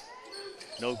Bears.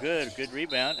 No good. Good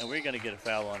rebound. And we're going to get a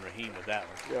foul on Raheem with that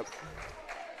one. Yep.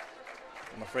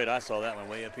 I'm afraid I saw that one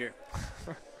way up here.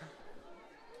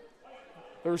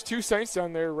 There was two Saints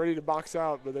down there ready to box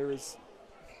out, but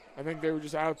I think they were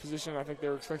just out of position. I think they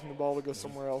were expecting the ball to go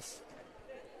somewhere else.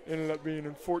 Ended up being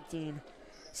in 14.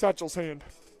 Satchel's hand.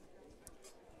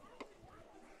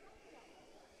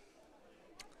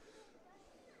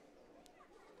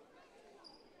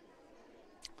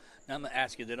 Now I'm gonna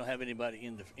ask you. They don't have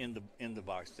anybody in the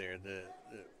box there. The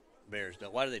Bears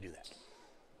don't. Why do they do that?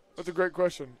 That's a great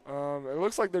question. It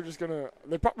looks like they're just gonna.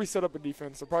 They probably set up a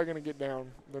defense. They're probably gonna get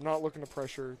down. They're not looking to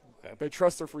pressure. Okay. They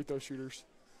trust their free throw shooters.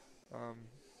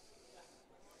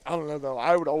 I don't know though.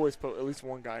 I would always put at least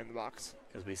one guy in the box.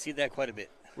 Because we see that quite a bit.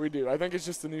 We do. I think it's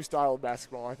just a new style of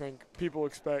basketball. I think people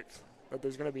expect that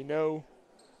there's going to be no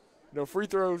free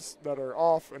throws that are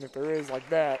off, and if there is like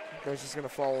that, then it's just going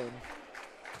to fall in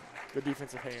the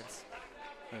defensive hands.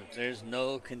 There's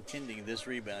no contending this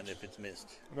rebound if it's missed.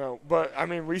 No, but, I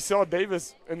mean, we saw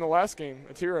Davis in the last game,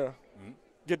 Atira,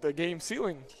 get the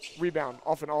game-sealing rebound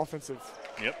off an offensive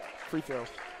free throw.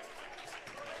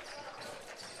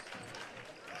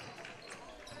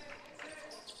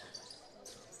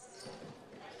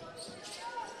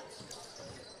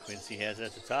 Quincy has it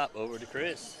at the top, over to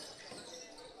Chris.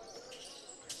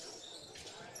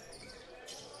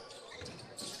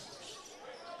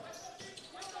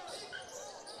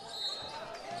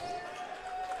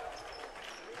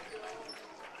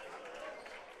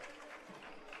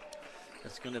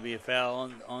 That's going to be a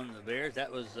foul on the Bears.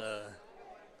 That was a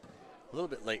little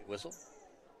bit late whistle.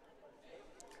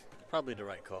 Probably the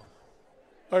right call.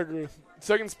 I agree.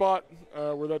 Second spot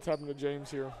where that's happened to James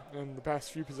here in the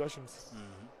past few possessions.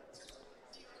 Mm-hmm.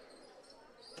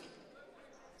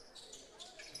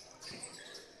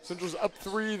 Central's up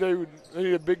 3. They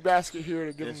need a big basket here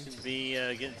to give them. This would be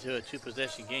getting to a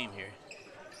 2-possession game here.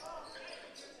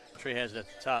 Trey has it at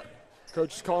the top.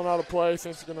 Coach is calling out a play.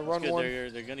 Saints are going to run one.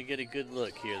 They're going to get a good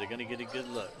look here. They're going to get a good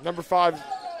look. Number 5,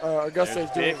 Augusta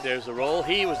is doing. There's a roll.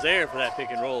 He was there for that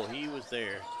pick and roll. He was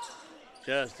there.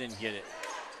 Just didn't get it.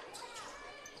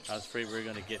 I was afraid we were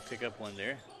going to pick up one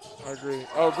there. I agree.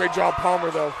 Oh, great job,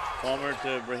 Palmer, though. Palmer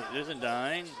to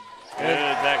Brizendine. Good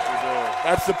back to the door.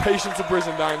 That's the patience of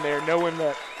Brizendine there, knowing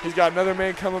that he's got another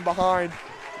man coming behind.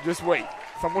 Just wait.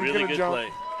 Someone's Really going to good jump. play.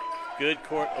 Good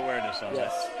court awareness on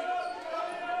Yes. that.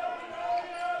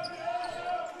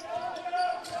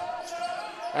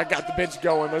 That got the bench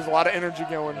going. There's a lot of energy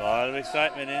going. A lot of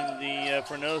excitement in the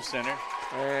Furneaux Center.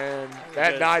 And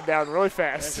that died down really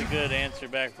fast. That's a good answer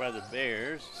back by the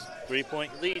Bears.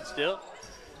 3-point lead still.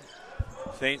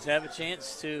 Saints have a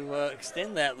chance to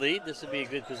extend that lead. This would be a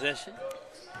good possession.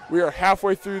 We are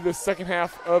halfway through the second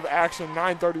half of action.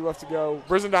 9:30 left to go.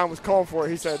 Brizendine was calling for it.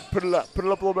 He said, put it up a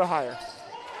little bit higher.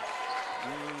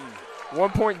 1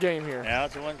 point game here. Now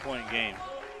it's a 1 point game.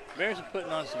 Bears are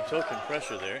putting on some token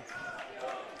pressure there.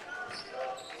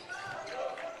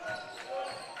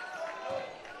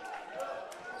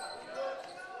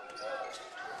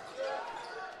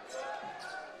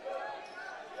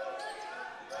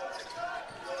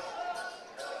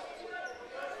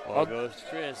 Ball goes to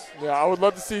Chris. Yeah, I would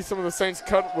love to see some of the Saints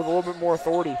cut with a little bit more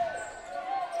authority.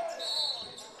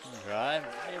 Drive.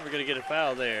 Hey, we're going to get a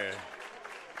foul there.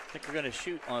 I think we're going to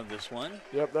shoot on this one.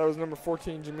 Yep, that was number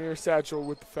 14, Jameer Satchel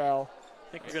with the foul.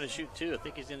 I think we're going to shoot too. I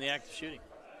think he's in the act of shooting.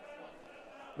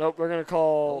 Nope, they're going to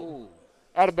call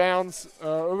out of bounds.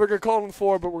 We're going to call it on the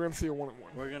floor, but we're going to see a 1-1.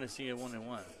 We're going to see a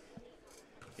 1-1.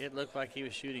 It looked like he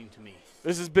was shooting to me.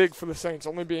 This is big for the Saints,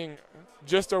 only being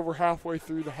just over halfway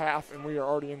through the half, and we are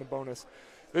already in the bonus.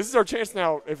 This is our chance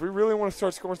now. If we really want to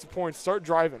start scoring some points, start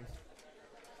driving.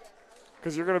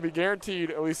 Because you're going to be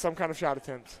guaranteed at least some kind of shot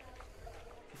attempt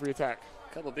if we attack.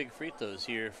 A couple big free throws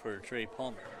here for Trey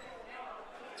Palmer.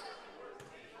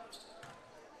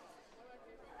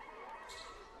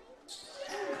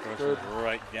 Good.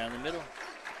 Right down the middle.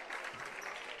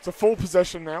 It's a full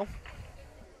possession now.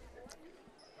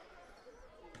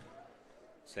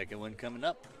 Second one coming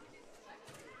up.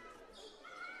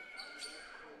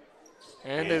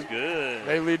 And good.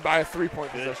 They lead by a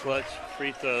 3-point Good possession. clutch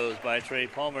free throws by Trey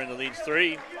Palmer, and the lead's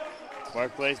 3.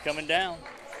 Barclay's coming down.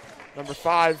 Number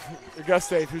 5,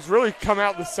 Auguste, who's really come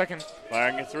out the second.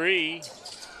 Firing a 3.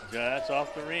 That's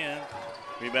off the rim.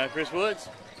 Rebound, Chris Woods.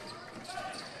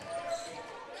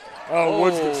 Oh,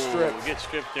 Woods gets stripped. Gets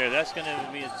stripped there. That's going to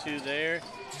be a 2 there.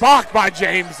 Blocked by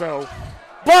James, though.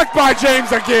 Blocked by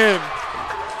James again.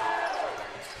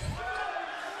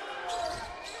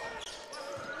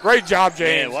 Great job,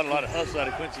 James. Man, what a lot of hustle out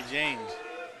of Quincy James.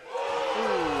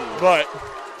 But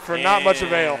for not much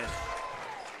avail.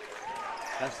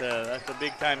 That's a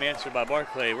big-time answer by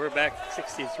Barclay. We're back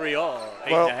 63 all,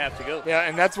 8.5 to go. Yeah,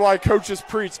 and that's why coaches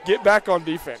preach, get back on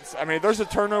defense. I mean, if there's a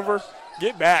turnover,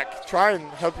 get back. Try and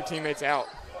help your teammates out.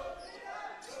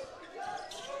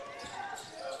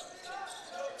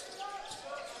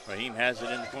 Raheem has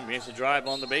it in the corner. He has to drive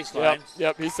on the baseline.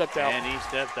 Yep, he stepped out. And he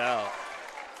stepped out.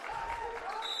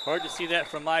 Hard to see that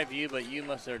from my view, but you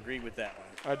must have agreed with that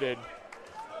one. I did.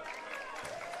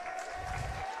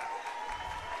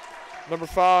 Number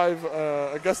 5,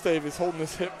 Auguste is holding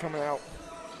his hip coming out.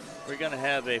 We're going to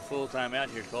have a full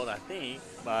timeout here called, I think,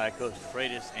 by Coach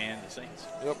Freitas and the Saints.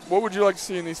 Yep. What would you like to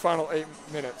see in these final 8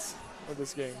 minutes of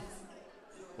this game?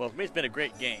 Well, for me, it's been a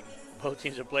great game. Both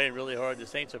teams are playing really hard. The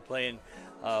Saints are playing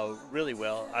really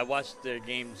well. I watched their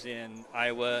games in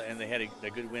Iowa, and they had a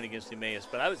good win against Emmaus.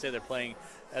 But I would say they're playing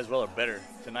as well or better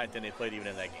tonight than they played even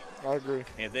in that game. I agree.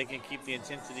 And if they can keep the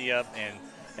intensity up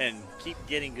and keep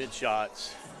getting good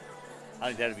shots, I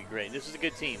think that would be great. This is a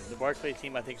good team. The Barclay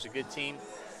team, I think, is a good team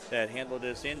that handled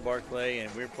us in Barclay,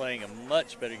 and we're playing a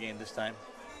much better game this time.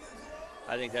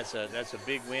 I think that's a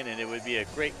big win, and it would be a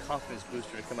great confidence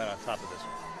booster to come out on top of this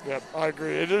one. Yep, I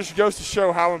agree. It just goes to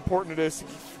show how important it is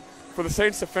for the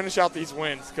Saints to finish out these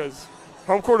wins, because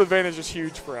home court advantage is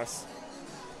huge for us.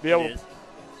 Be able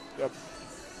Yep.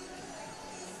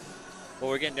 Well,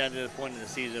 we're getting down to the point in the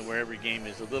season where every game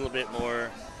is a little bit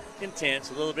more intense,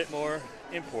 a little bit more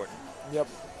important. Yep.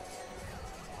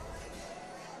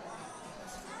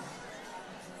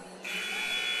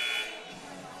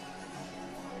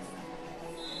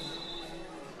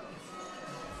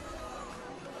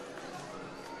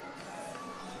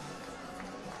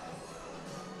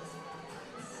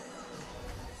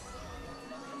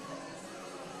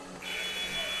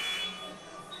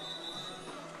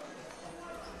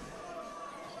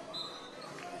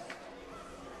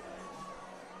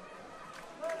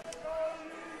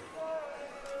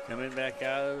 Coming back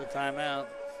out of the timeout.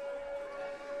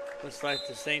 Looks like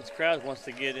the Saints crowd wants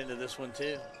to get into this one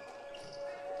too.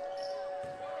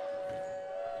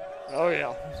 Oh,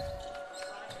 yeah.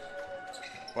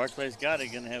 Barclay's got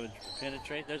it, gonna have it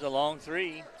penetrate. There's a long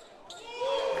three.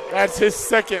 That's his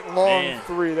second long Man,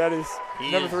 three. That is He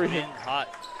number has 3. been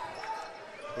hot.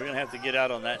 We're gonna have to get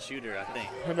out on that shooter, I think.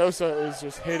 Hinosa is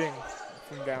just hitting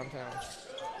from downtown.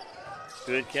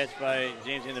 Good catch by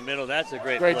James in the middle. That's a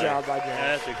great Great play. job by James.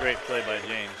 Yeah, that's a great play by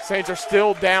James. Saints are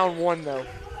still down 1, though.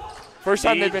 First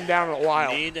time they've been down in a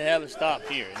while. Need to have a stop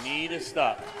here. Need a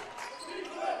stop.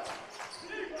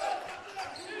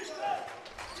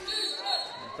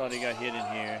 I thought he got hit in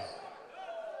here.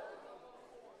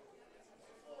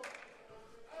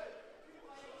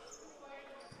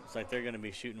 Looks like they're going to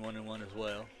be shooting 1-and-1 as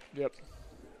well. Yep.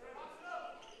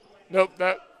 Nope,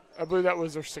 I believe that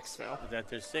was their 6th foul. Is that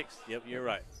their 6th? Yep, you're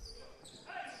right.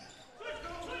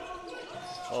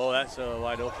 Oh, that's a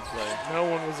wide open play. No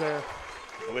one was there.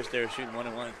 I wish they were shooting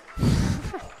 1-and-1.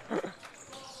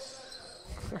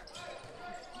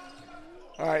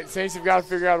 All right, Saints have got to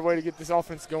figure out a way to get this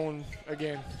offense going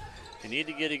again. They need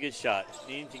to get a good shot.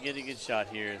 Need to get a good shot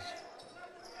here.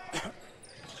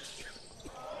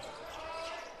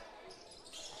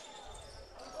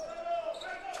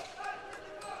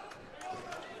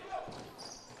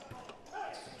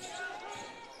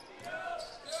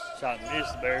 Shot and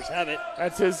miss. The Bears have it.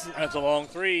 That's a long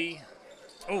three.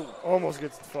 Oh, Almost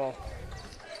gets the fall.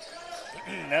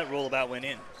 that roll about went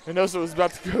in. Hinosa was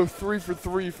about to go 3 for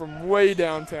 3 from way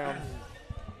downtown.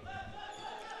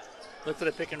 Look for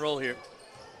the pick and roll here.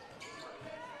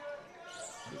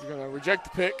 He's going to reject the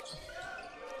pick.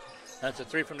 That's a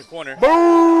 3 from the corner. Boom!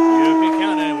 You can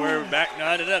count it. We're back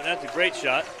knotted up. That's a great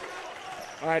shot.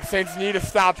 All right, Saints need to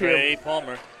stop Trey here.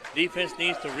 Palmer. Defense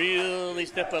needs to really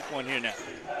step up one here now.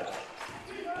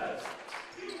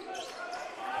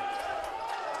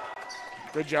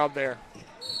 Good job there.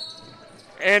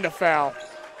 And a foul.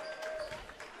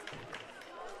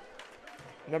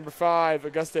 Number 5,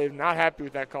 Auguste, not happy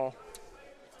with that call.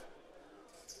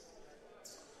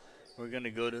 We're going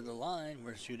to go to the line.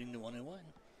 We're shooting the 1-and-1.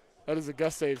 That is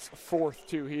Auguste's 4th,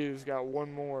 too. He has got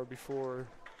one more before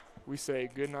we say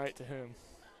goodnight to him.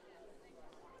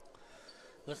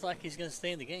 Looks like he's going to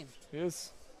stay in the game. He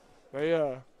is. They,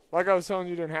 like I was telling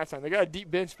you during halftime, they got a deep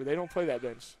bench, but they don't play that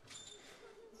bench.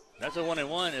 That's a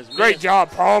 1-and-1. Great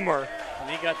job, Palmer. And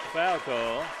he got the foul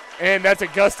call. And that's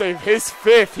Auguste, his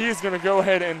 5th. He's going to go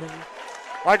ahead and,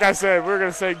 like I said, we're going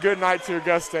to say goodnight to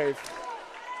Auguste.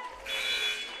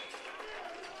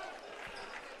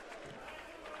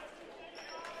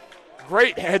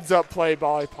 Great heads-up play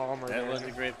by Palmer. That was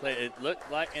a great play. It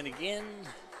looked like, and again,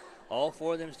 all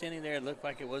 4 of them standing there, it looked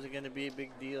like it wasn't going to be a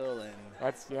big deal. And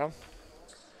That's, yeah.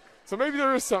 So maybe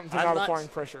there is something to not applying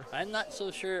pressure. I'm not so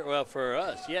sure. Well, for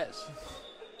us, yes.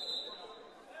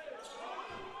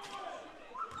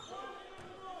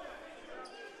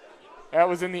 That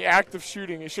was in the act of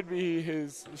shooting. It should be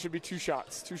 2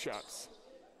 shots. 2 shots.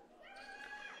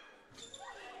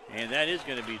 And that is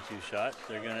going to be 2 shots.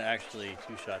 They're going to actually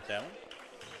 2-shot that one.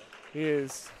 He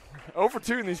is over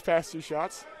 2 in these past 2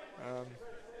 shots.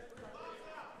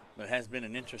 But it has been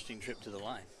an interesting trip to the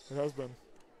line. It has been.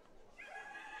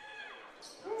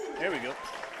 There we go.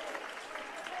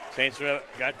 Saints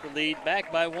got the lead back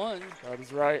by 1. That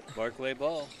is right. Barclay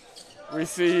ball. We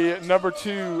see number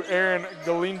 2, Aaron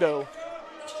Galindo.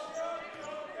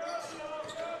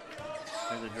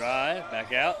 There's a drive.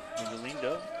 Back out.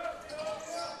 Galindo.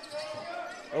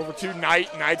 Over to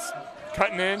Knight. Knight's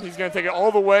cutting in. He's going to take it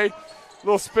all the way.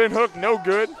 Little spin hook, no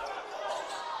good.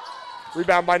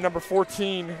 Rebound by number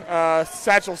 14.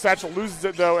 Satchel. Satchel loses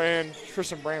it, though, and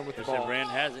Tristan Brand with the ball. Tristan Brand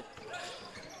has it.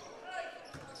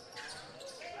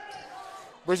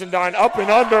 Brisendine up and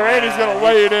under, and he's going to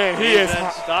lay it in. He is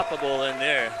unstoppable in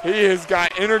there. He has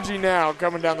got energy now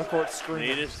coming down the court screen.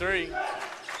 Need his 3.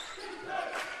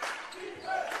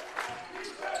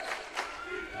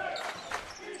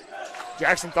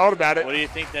 Jackson thought about it. What do you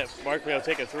think that Barclay will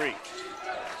take a 3?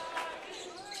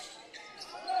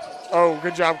 Oh,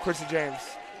 good job, Quincy James.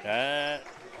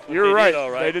 You're right. All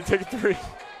right. They did take a 3.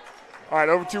 All right,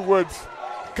 over to Woods.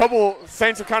 Couple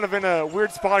Saints are kind of in a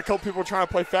weird spot. A couple people trying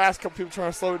to play fast. A couple people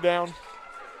trying to slow it down.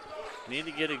 Need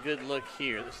to get a good look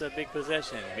here. This is a big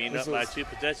possession. Being This up by is- 2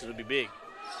 possessions would be big.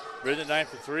 Brisbane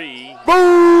for 3. Boom!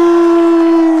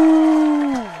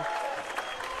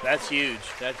 That's huge.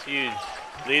 That's huge.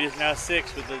 Lead is now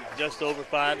 6 with just over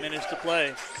 5 minutes to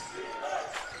play.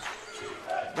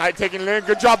 Knight taking it in.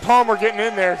 Good job, Palmer, getting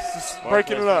in there. Just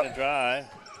breaking it up. Barclay's gonna drive.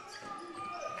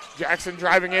 Jackson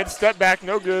driving in. Step back.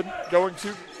 No good. Going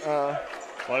to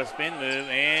What a spin move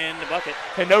and the bucket.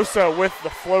 Hinosa with the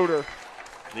floater.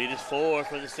 Lead is 4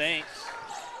 for the Saints.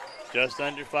 Just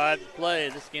under 5 to play.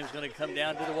 This game's going to come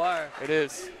down to the wire. It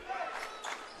is.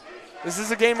 This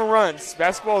is a game of runs.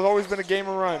 Basketball has always been a game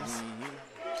of runs.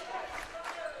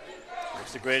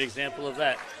 It's a great example of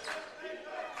that.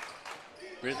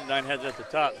 Brisbane has it at the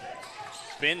top.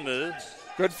 Spin move.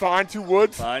 Good find to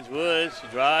Woods. Finds Woods.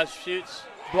 Drives, shoots.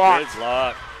 Blocked. Good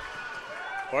block.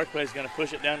 Barclay's going to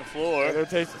push it down the floor. There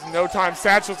takes no time.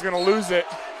 Satchel's going to lose it.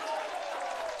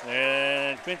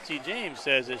 And Quincy James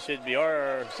says it should be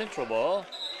our central ball.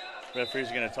 Referee's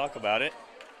going to talk about it.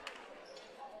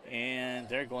 And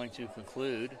they're going to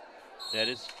conclude that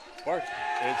it's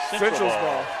Central's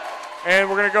ball. And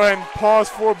we're going to go ahead and pause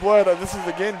for blood. This is,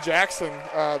 again, Jackson,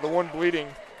 the one bleeding.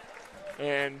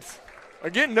 And,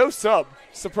 again, no sub.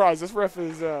 Surprise. This ref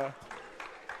is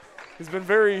has been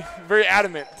very, very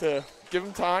adamant to give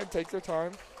them time, take their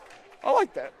time. I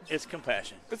like that. It's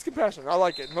compassion. It's compassion. I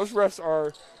like it. Most refs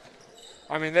are,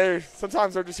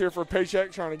 sometimes they're just here for a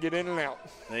paycheck trying to get in and out.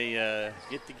 They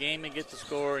get the game and get the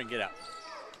score and get out.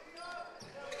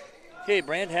 Okay,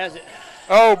 Brand has it.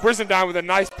 Oh, Brisendine with a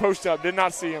nice post up. Did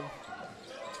not see him.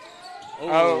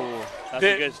 Oh, that's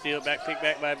a good steal. Pick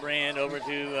back by Brand over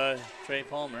to Trey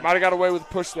Palmer. Might have got away with a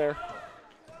push there.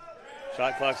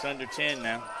 Shot clock's under 10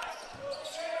 now.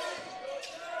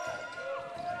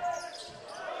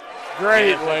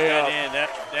 Great layup.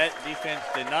 That defense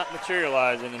did not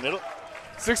materialize in the middle.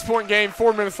 6-point game,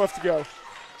 4 minutes left to go.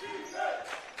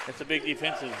 That's a big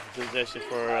defensive possession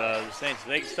for the Saints.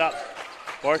 They can stop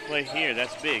Barclay here.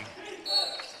 That's big.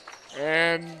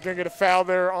 And gonna get a foul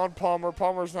there on Palmer.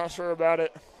 Palmer's not sure about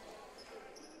it.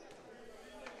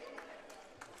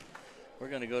 We're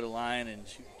going to go to line and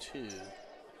shoot 2.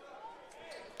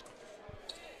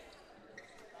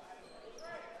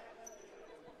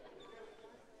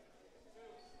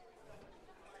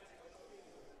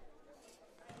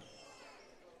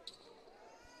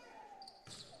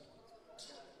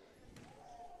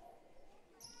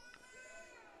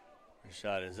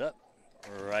 Shot is up,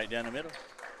 right down the middle.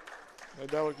 Made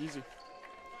that look easy.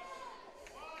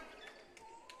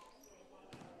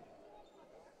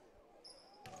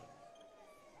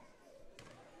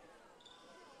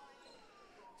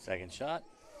 Second shot.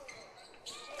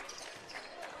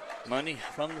 Money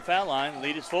from the foul line.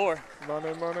 Lead is 4.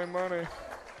 Money, money, money.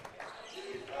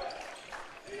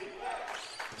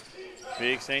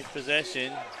 Big Saints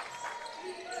possession.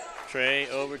 Trey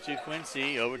over to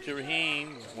Quincy, over to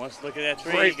Raheem. Wants to look at that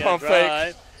 3. Great Gonna pump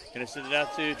drive. fake. Gonna send it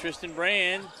out to Tristan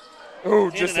Brand. Ooh,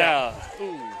 In just and out.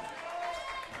 Ooh.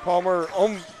 Palmer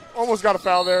almost got a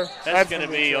foul there. That's going to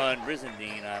be on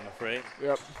Brizendine, I'm afraid.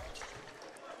 Yep.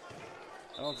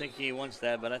 I don't think he wants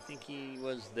that, but I think he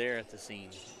was there at the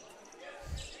scene.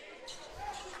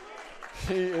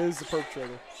 He is the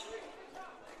perpetrator.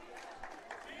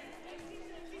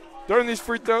 During these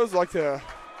free throws, I'd like to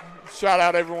shout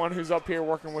out everyone who's up here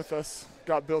working with us.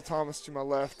 Got Bill Thomas to my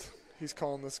left. He's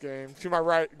calling this game. To my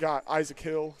right, got Isaac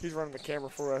Hill. He's running the camera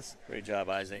for us. Great job,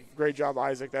 Isaac. Great job,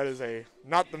 Isaac. That is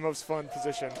not the most fun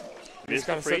position. He's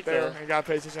going to sit throw. there and got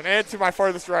to pay attention. And to my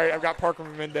farthest right, I've got Parker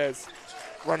Mendez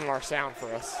running our sound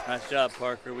for us. Nice job,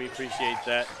 Parker. We appreciate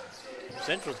that.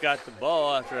 Central's got the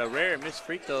ball after a rare missed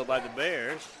free throw by the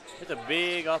Bears. It's a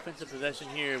big offensive possession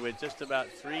here with just about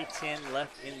 3:10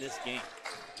 left in this game.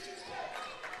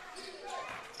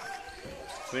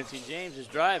 Quincy James is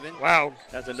driving. Wow.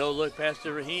 That's a no-look pass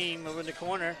to Raheem over in the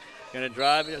corner. Going to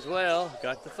drive it as well.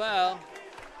 Got the foul.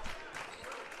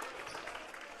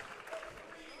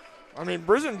 I mean,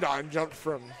 Brizendine jumped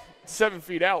from 7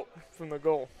 feet out from the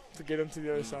goal to get him to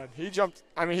the other side. He jumped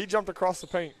across the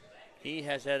paint. He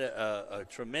has had a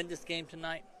tremendous game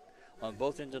tonight on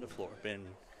both ends of the floor. Been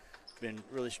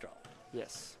really strong.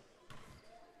 Yes.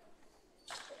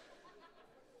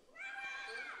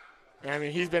 And I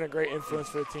mean, he's been a great influence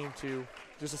for the team, too.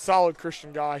 Just a solid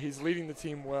Christian guy. He's leading the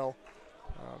team well,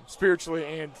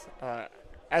 spiritually, and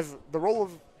as the role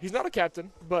of, he's not a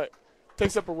captain, but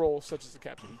takes up a role such as the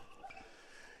captain.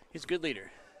 He's a good leader.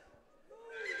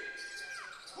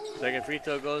 Second free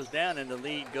throw goes down, and the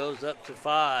lead goes up to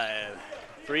 5.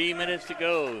 3 minutes to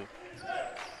go.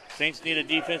 Saints need a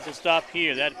defensive stop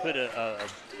here. That put a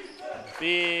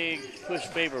big push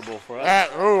favorable for us.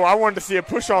 I wanted to see a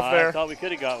push off there. I thought we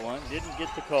could have got one. Didn't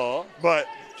get the call. But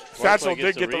Satchel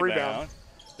did get the rebound.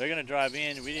 They're going to drive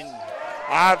in. We didn't.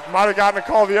 I might have gotten a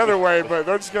call the other way, but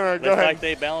they're just going to go ahead. Looks like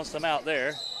they balanced them out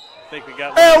there. I think we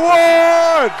got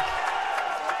one.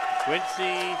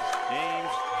 Quincy James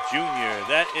Jr.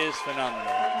 That is phenomenal.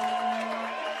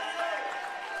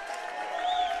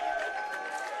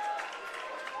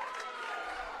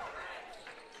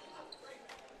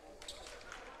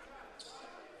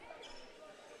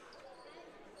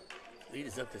 Lead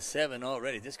is up to 7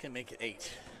 already. This can make it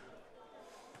 8.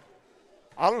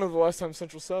 I don't know the last time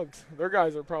Central subbed. Their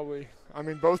guys are probably,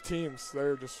 both teams,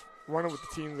 they're just running with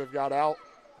the teams they've got out.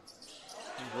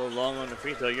 A little long on the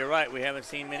free throw. You're right. We haven't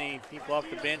seen many people off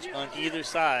the bench on either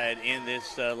side in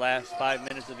this last 5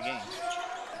 minutes of the game.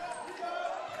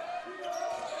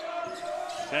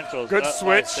 Central's good up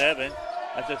switch. By 7.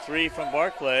 That's a 3 from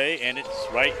Barclay, and it's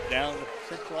right down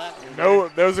the Central Avenue. No,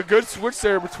 there was a good switch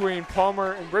there between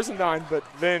Palmer and Brizendine, but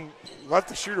then left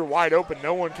the shooter wide open.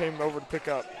 No one came over to pick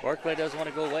up. Barclay doesn't want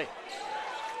to go away.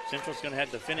 Central's going to have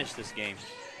to finish this game.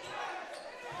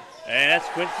 And that's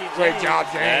Quincy James. Great job,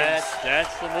 James.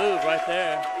 That's the move right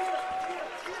there.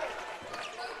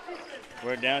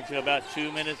 We're down to about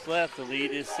 2 minutes left. The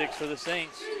lead is 6 for the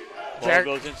Saints. Ball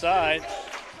goes inside.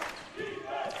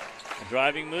 A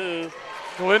driving move.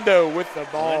 Galindo with the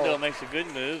ball. Galindo makes a good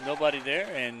move. Nobody there,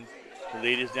 and the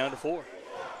lead is down to 4.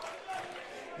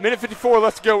 Minute 54,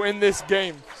 let's go in this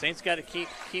game. Saints got to keep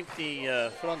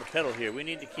the foot on the pedal here. We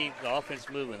need to keep the offense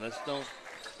moving. Let's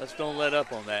don't let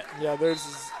up on that. Yeah,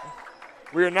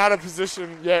 we are not in a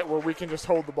position yet where we can just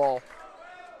hold the ball,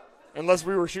 unless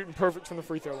we were shooting perfect from the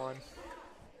free throw line.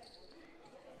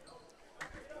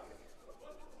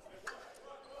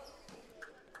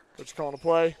 Coach calling a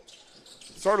play.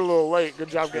 Started a little late. Good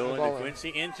job getting the ball in. Quincy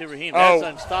into Raheem. That's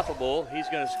unstoppable. He's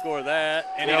going to score that,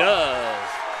 and he does.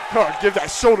 Oh, give that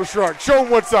shoulder shrug. Show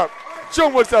him what's up. Show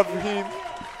him what's up, Raheem.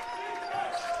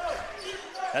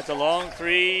 That's a long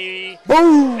 3.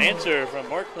 Boom! Answer from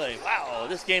Barclay. Wow,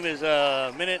 this game is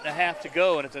a minute and a half to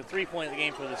go, and it's a 3-point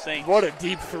game for the Saints. What a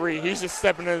deep 3. He's just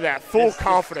stepping into that full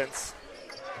confidence.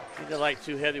 These are like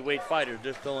 2 heavyweight fighters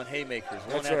just throwing haymakers,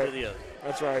 one after the other.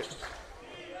 That's right.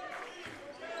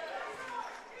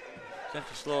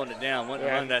 Central slowing it down, wanting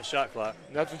to run that shot clock.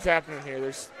 Nothing's happening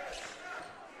here. Still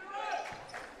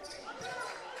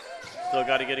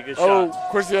got to get a good shot.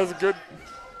 Quincy has a good.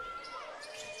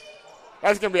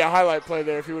 That's going to be a highlight play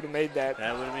there if he would have made that.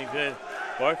 That would have been good.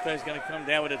 Barclay's going to come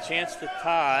down with a chance to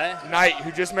tie. Knight,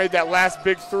 who just made that last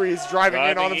big 3, is driving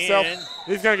in on himself.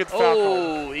 He's going to get the foul call.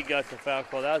 Oh, he got the foul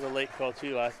call. That was a late call,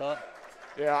 too, I thought.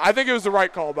 Yeah, I think it was the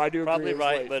right call, but I do agree. Probably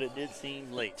right, late. but it did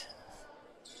seem late.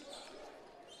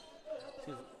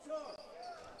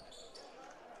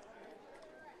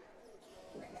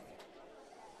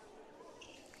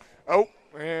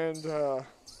 And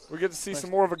we get to see some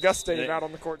more of Auguste out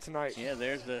on the court tonight. Yeah,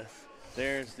 there's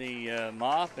the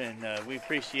mop, and we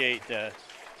appreciate is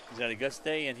that Auguste,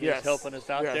 and he's helping us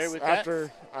out there with after,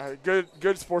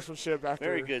 good sportsmanship. After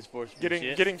very good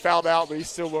sportsmanship. Getting fouled out, but he's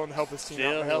still willing to help his team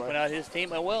out. Still helping out his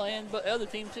team, and other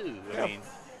team too. I mean,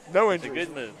 no injuries.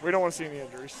 It's a good move. We don't want to see any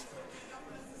injuries.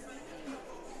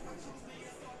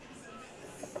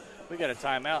 We got a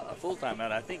timeout, a full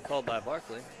timeout, I think, called by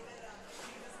Barclay.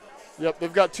 Yep,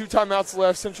 they've got 2 timeouts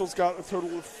left. Central's got a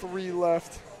total of 3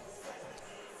 left.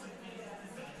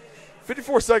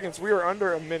 54 seconds. We are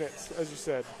under a minute, as you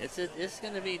said. It's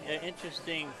going to be an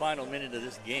interesting final minute of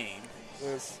this game.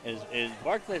 Yes. Is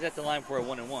Barclay's at the line for a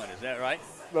 1-and-1? Is that right?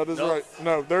 That is right.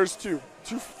 No, there's two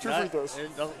free throws.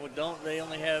 Don't they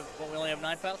only have? We only have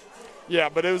 9 fouls. Yeah,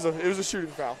 but it was a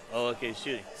shooting foul. Oh, okay,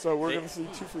 shooting. So we're going to see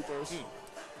 2 free throws.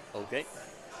 Okay.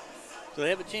 So they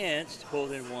have a chance to pull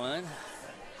within 1.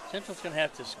 Central's going to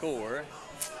have to score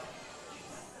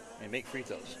and make free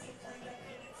throws.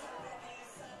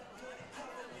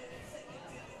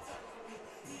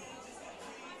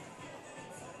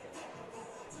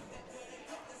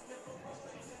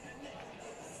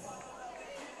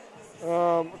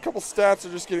 A couple stats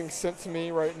are just getting sent to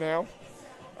me right now.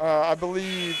 I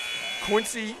believe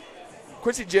Quincy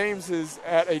James is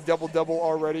at a double-double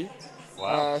already.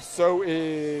 Wow. So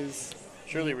is...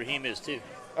 Surely Raheem is too.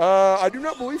 I do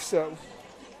not believe so.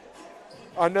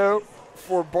 I know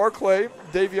for Barclay,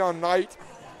 Davion Knight,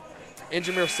 and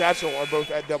Jameer Satchel are both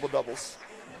at double-doubles.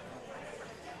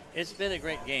 It's been a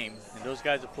great game, and those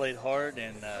guys have played hard,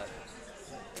 and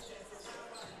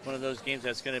one of those games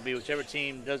that's going to be whichever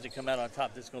team doesn't come out on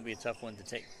top, this is going to be a tough one to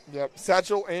take. Yep.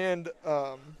 Satchel and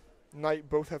Knight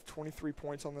both have 23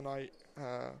 points on the night.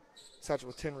 Satchel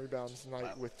with 10 rebounds,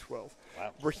 Knight with 12.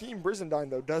 Wow. Raheem Brizendine,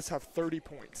 though, does have 30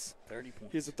 points. 30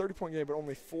 points. He has a 30-point game, but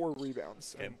only 4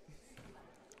 rebounds. Okay.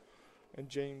 And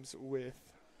James with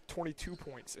 22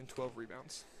 points and 12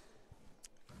 rebounds.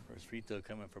 First free throw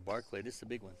coming for Barclay. This is a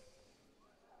big one.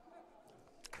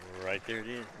 Right there it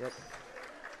is. Yep.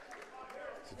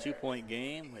 It's a 2-point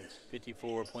game with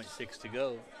 54.6 to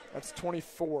go. That's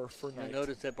 24 for Knight. You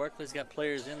notice that Barclay's got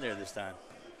players in there this time.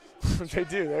 They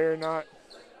do. They are not.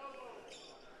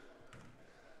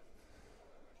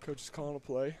 Coach is calling a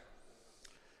play.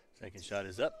 Second shot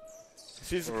is up.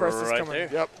 Sees the press is Right coming. there.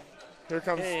 Yep. Here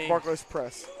comes Barclay's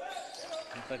press.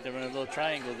 Looks like they're running a little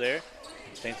triangle there.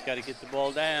 Saints got to get the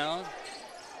ball down.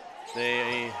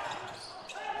 They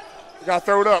got to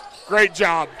throw it up. Great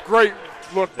job. Great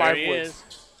look by Woods. Is.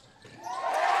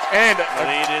 And the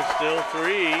lead is still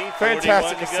 3.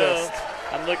 Fantastic 41 to assist. go.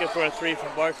 I'm looking for a 3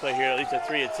 from Barclay here, at least a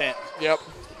 3 attempt. Yep.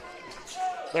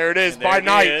 There it is And by there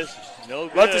Knight. It is. No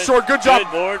good. Left it short. Good job.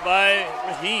 Good board by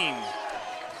Raheem.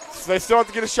 So they still have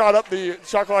to get a shot up. The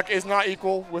shot clock is not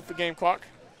equal with the game clock.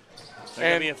 There's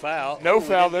going to be a foul. No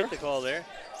foul there. Get the call there.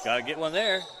 Got to get one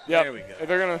there. Yep. There we go.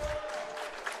 They're going to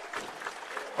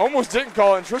almost didn't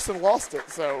call it, and Tristan lost it.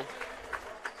 So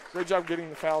great job getting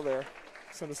the foul there.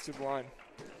 Send us to the line.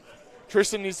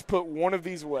 Tristan needs to put one of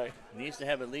these away. Needs to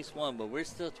have at least one, but we're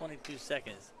still 22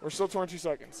 seconds. We're still 22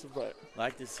 seconds, but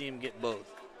Like to see him get both.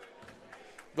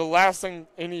 the last thing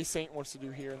any Saint wants to do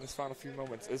here in this final few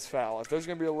moments is foul. If there's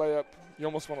going to be a layup, you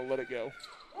almost want to let it go,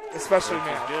 especially Which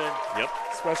now. is good. Yep.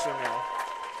 Especially now.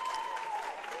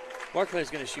 Barclay's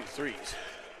going to shoot threes.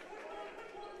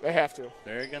 They have to.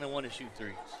 They're going to want to shoot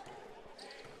threes.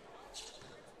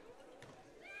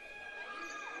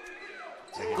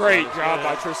 Great job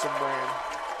by Tristan Brand.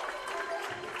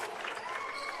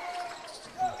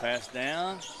 Pass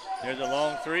down. There's a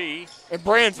long 3. And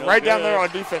Brand's No right down good. there on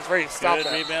defense, ready to stop Good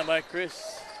that. rebound by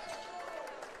Chris.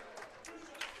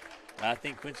 I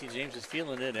think Quincy James is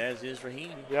feeling it, as is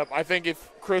Raheem. Yep, I think if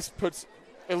Chris puts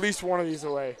at least one of these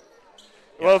away.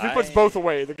 Well, if he puts both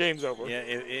away, the game's over. Yeah,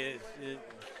 if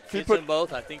he gets put them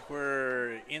both, I think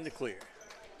we're in the clear.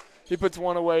 He puts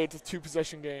one away, it's a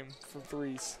 2-possession game for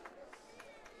threes.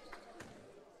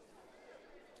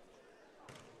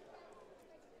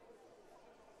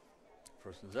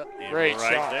 First one's up. And Great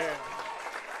right shot. there.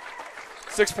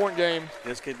 6-point game.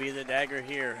 This could be the dagger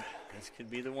here. This could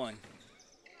be the one.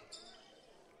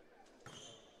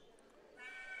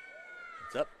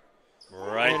 It's up.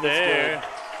 Right And there.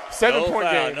 it's good. 7-point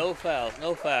game. No fouls.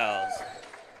 No fouls.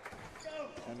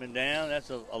 Coming down. That's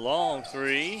a long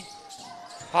 3.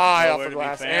 High off Nowhere the to be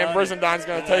glass. found. And Brisendine's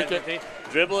going to take it.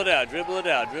 Dribble it out. Dribble it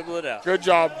out. Dribble it out. Good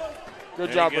job.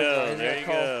 Good job, There you go. Brisendine. There you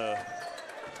go.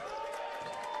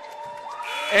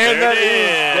 And There that it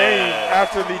is game is.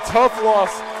 after the tough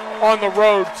loss on the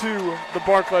road to the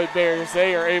Barclay Bears.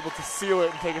 They are able to seal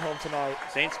it and take it home tonight.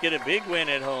 Saints get a big win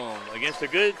at home against a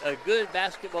good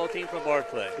basketball team from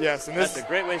Barclay. Yes, and this That's a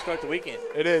great way to start the weekend.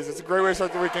 it is. It's a great way to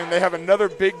start the weekend. They have another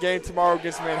big game tomorrow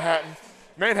against Manhattan.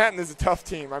 Manhattan is a tough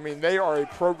team. I mean, they are a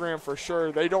program for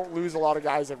sure. They don't lose a lot of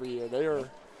guys every year.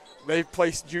 They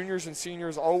place juniors and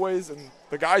seniors always, and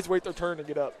the guys wait their turn to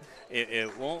get up.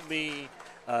 It won't be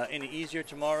any easier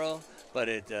tomorrow, but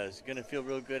it's going to feel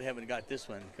real good having got this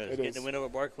one because getting the win over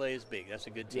Barclay is big. That's a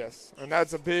good team. Yes, and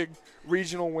that's a big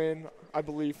regional win, I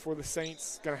believe, for the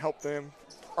Saints. Going to help them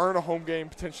earn a home game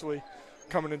potentially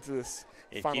coming into this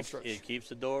final stretch. It keeps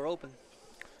the door open.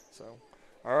 So,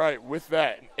 all right, with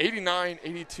that,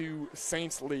 89-82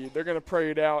 Saints lead. They're going to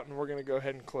pray it out, and we're going to go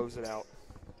ahead and close it out.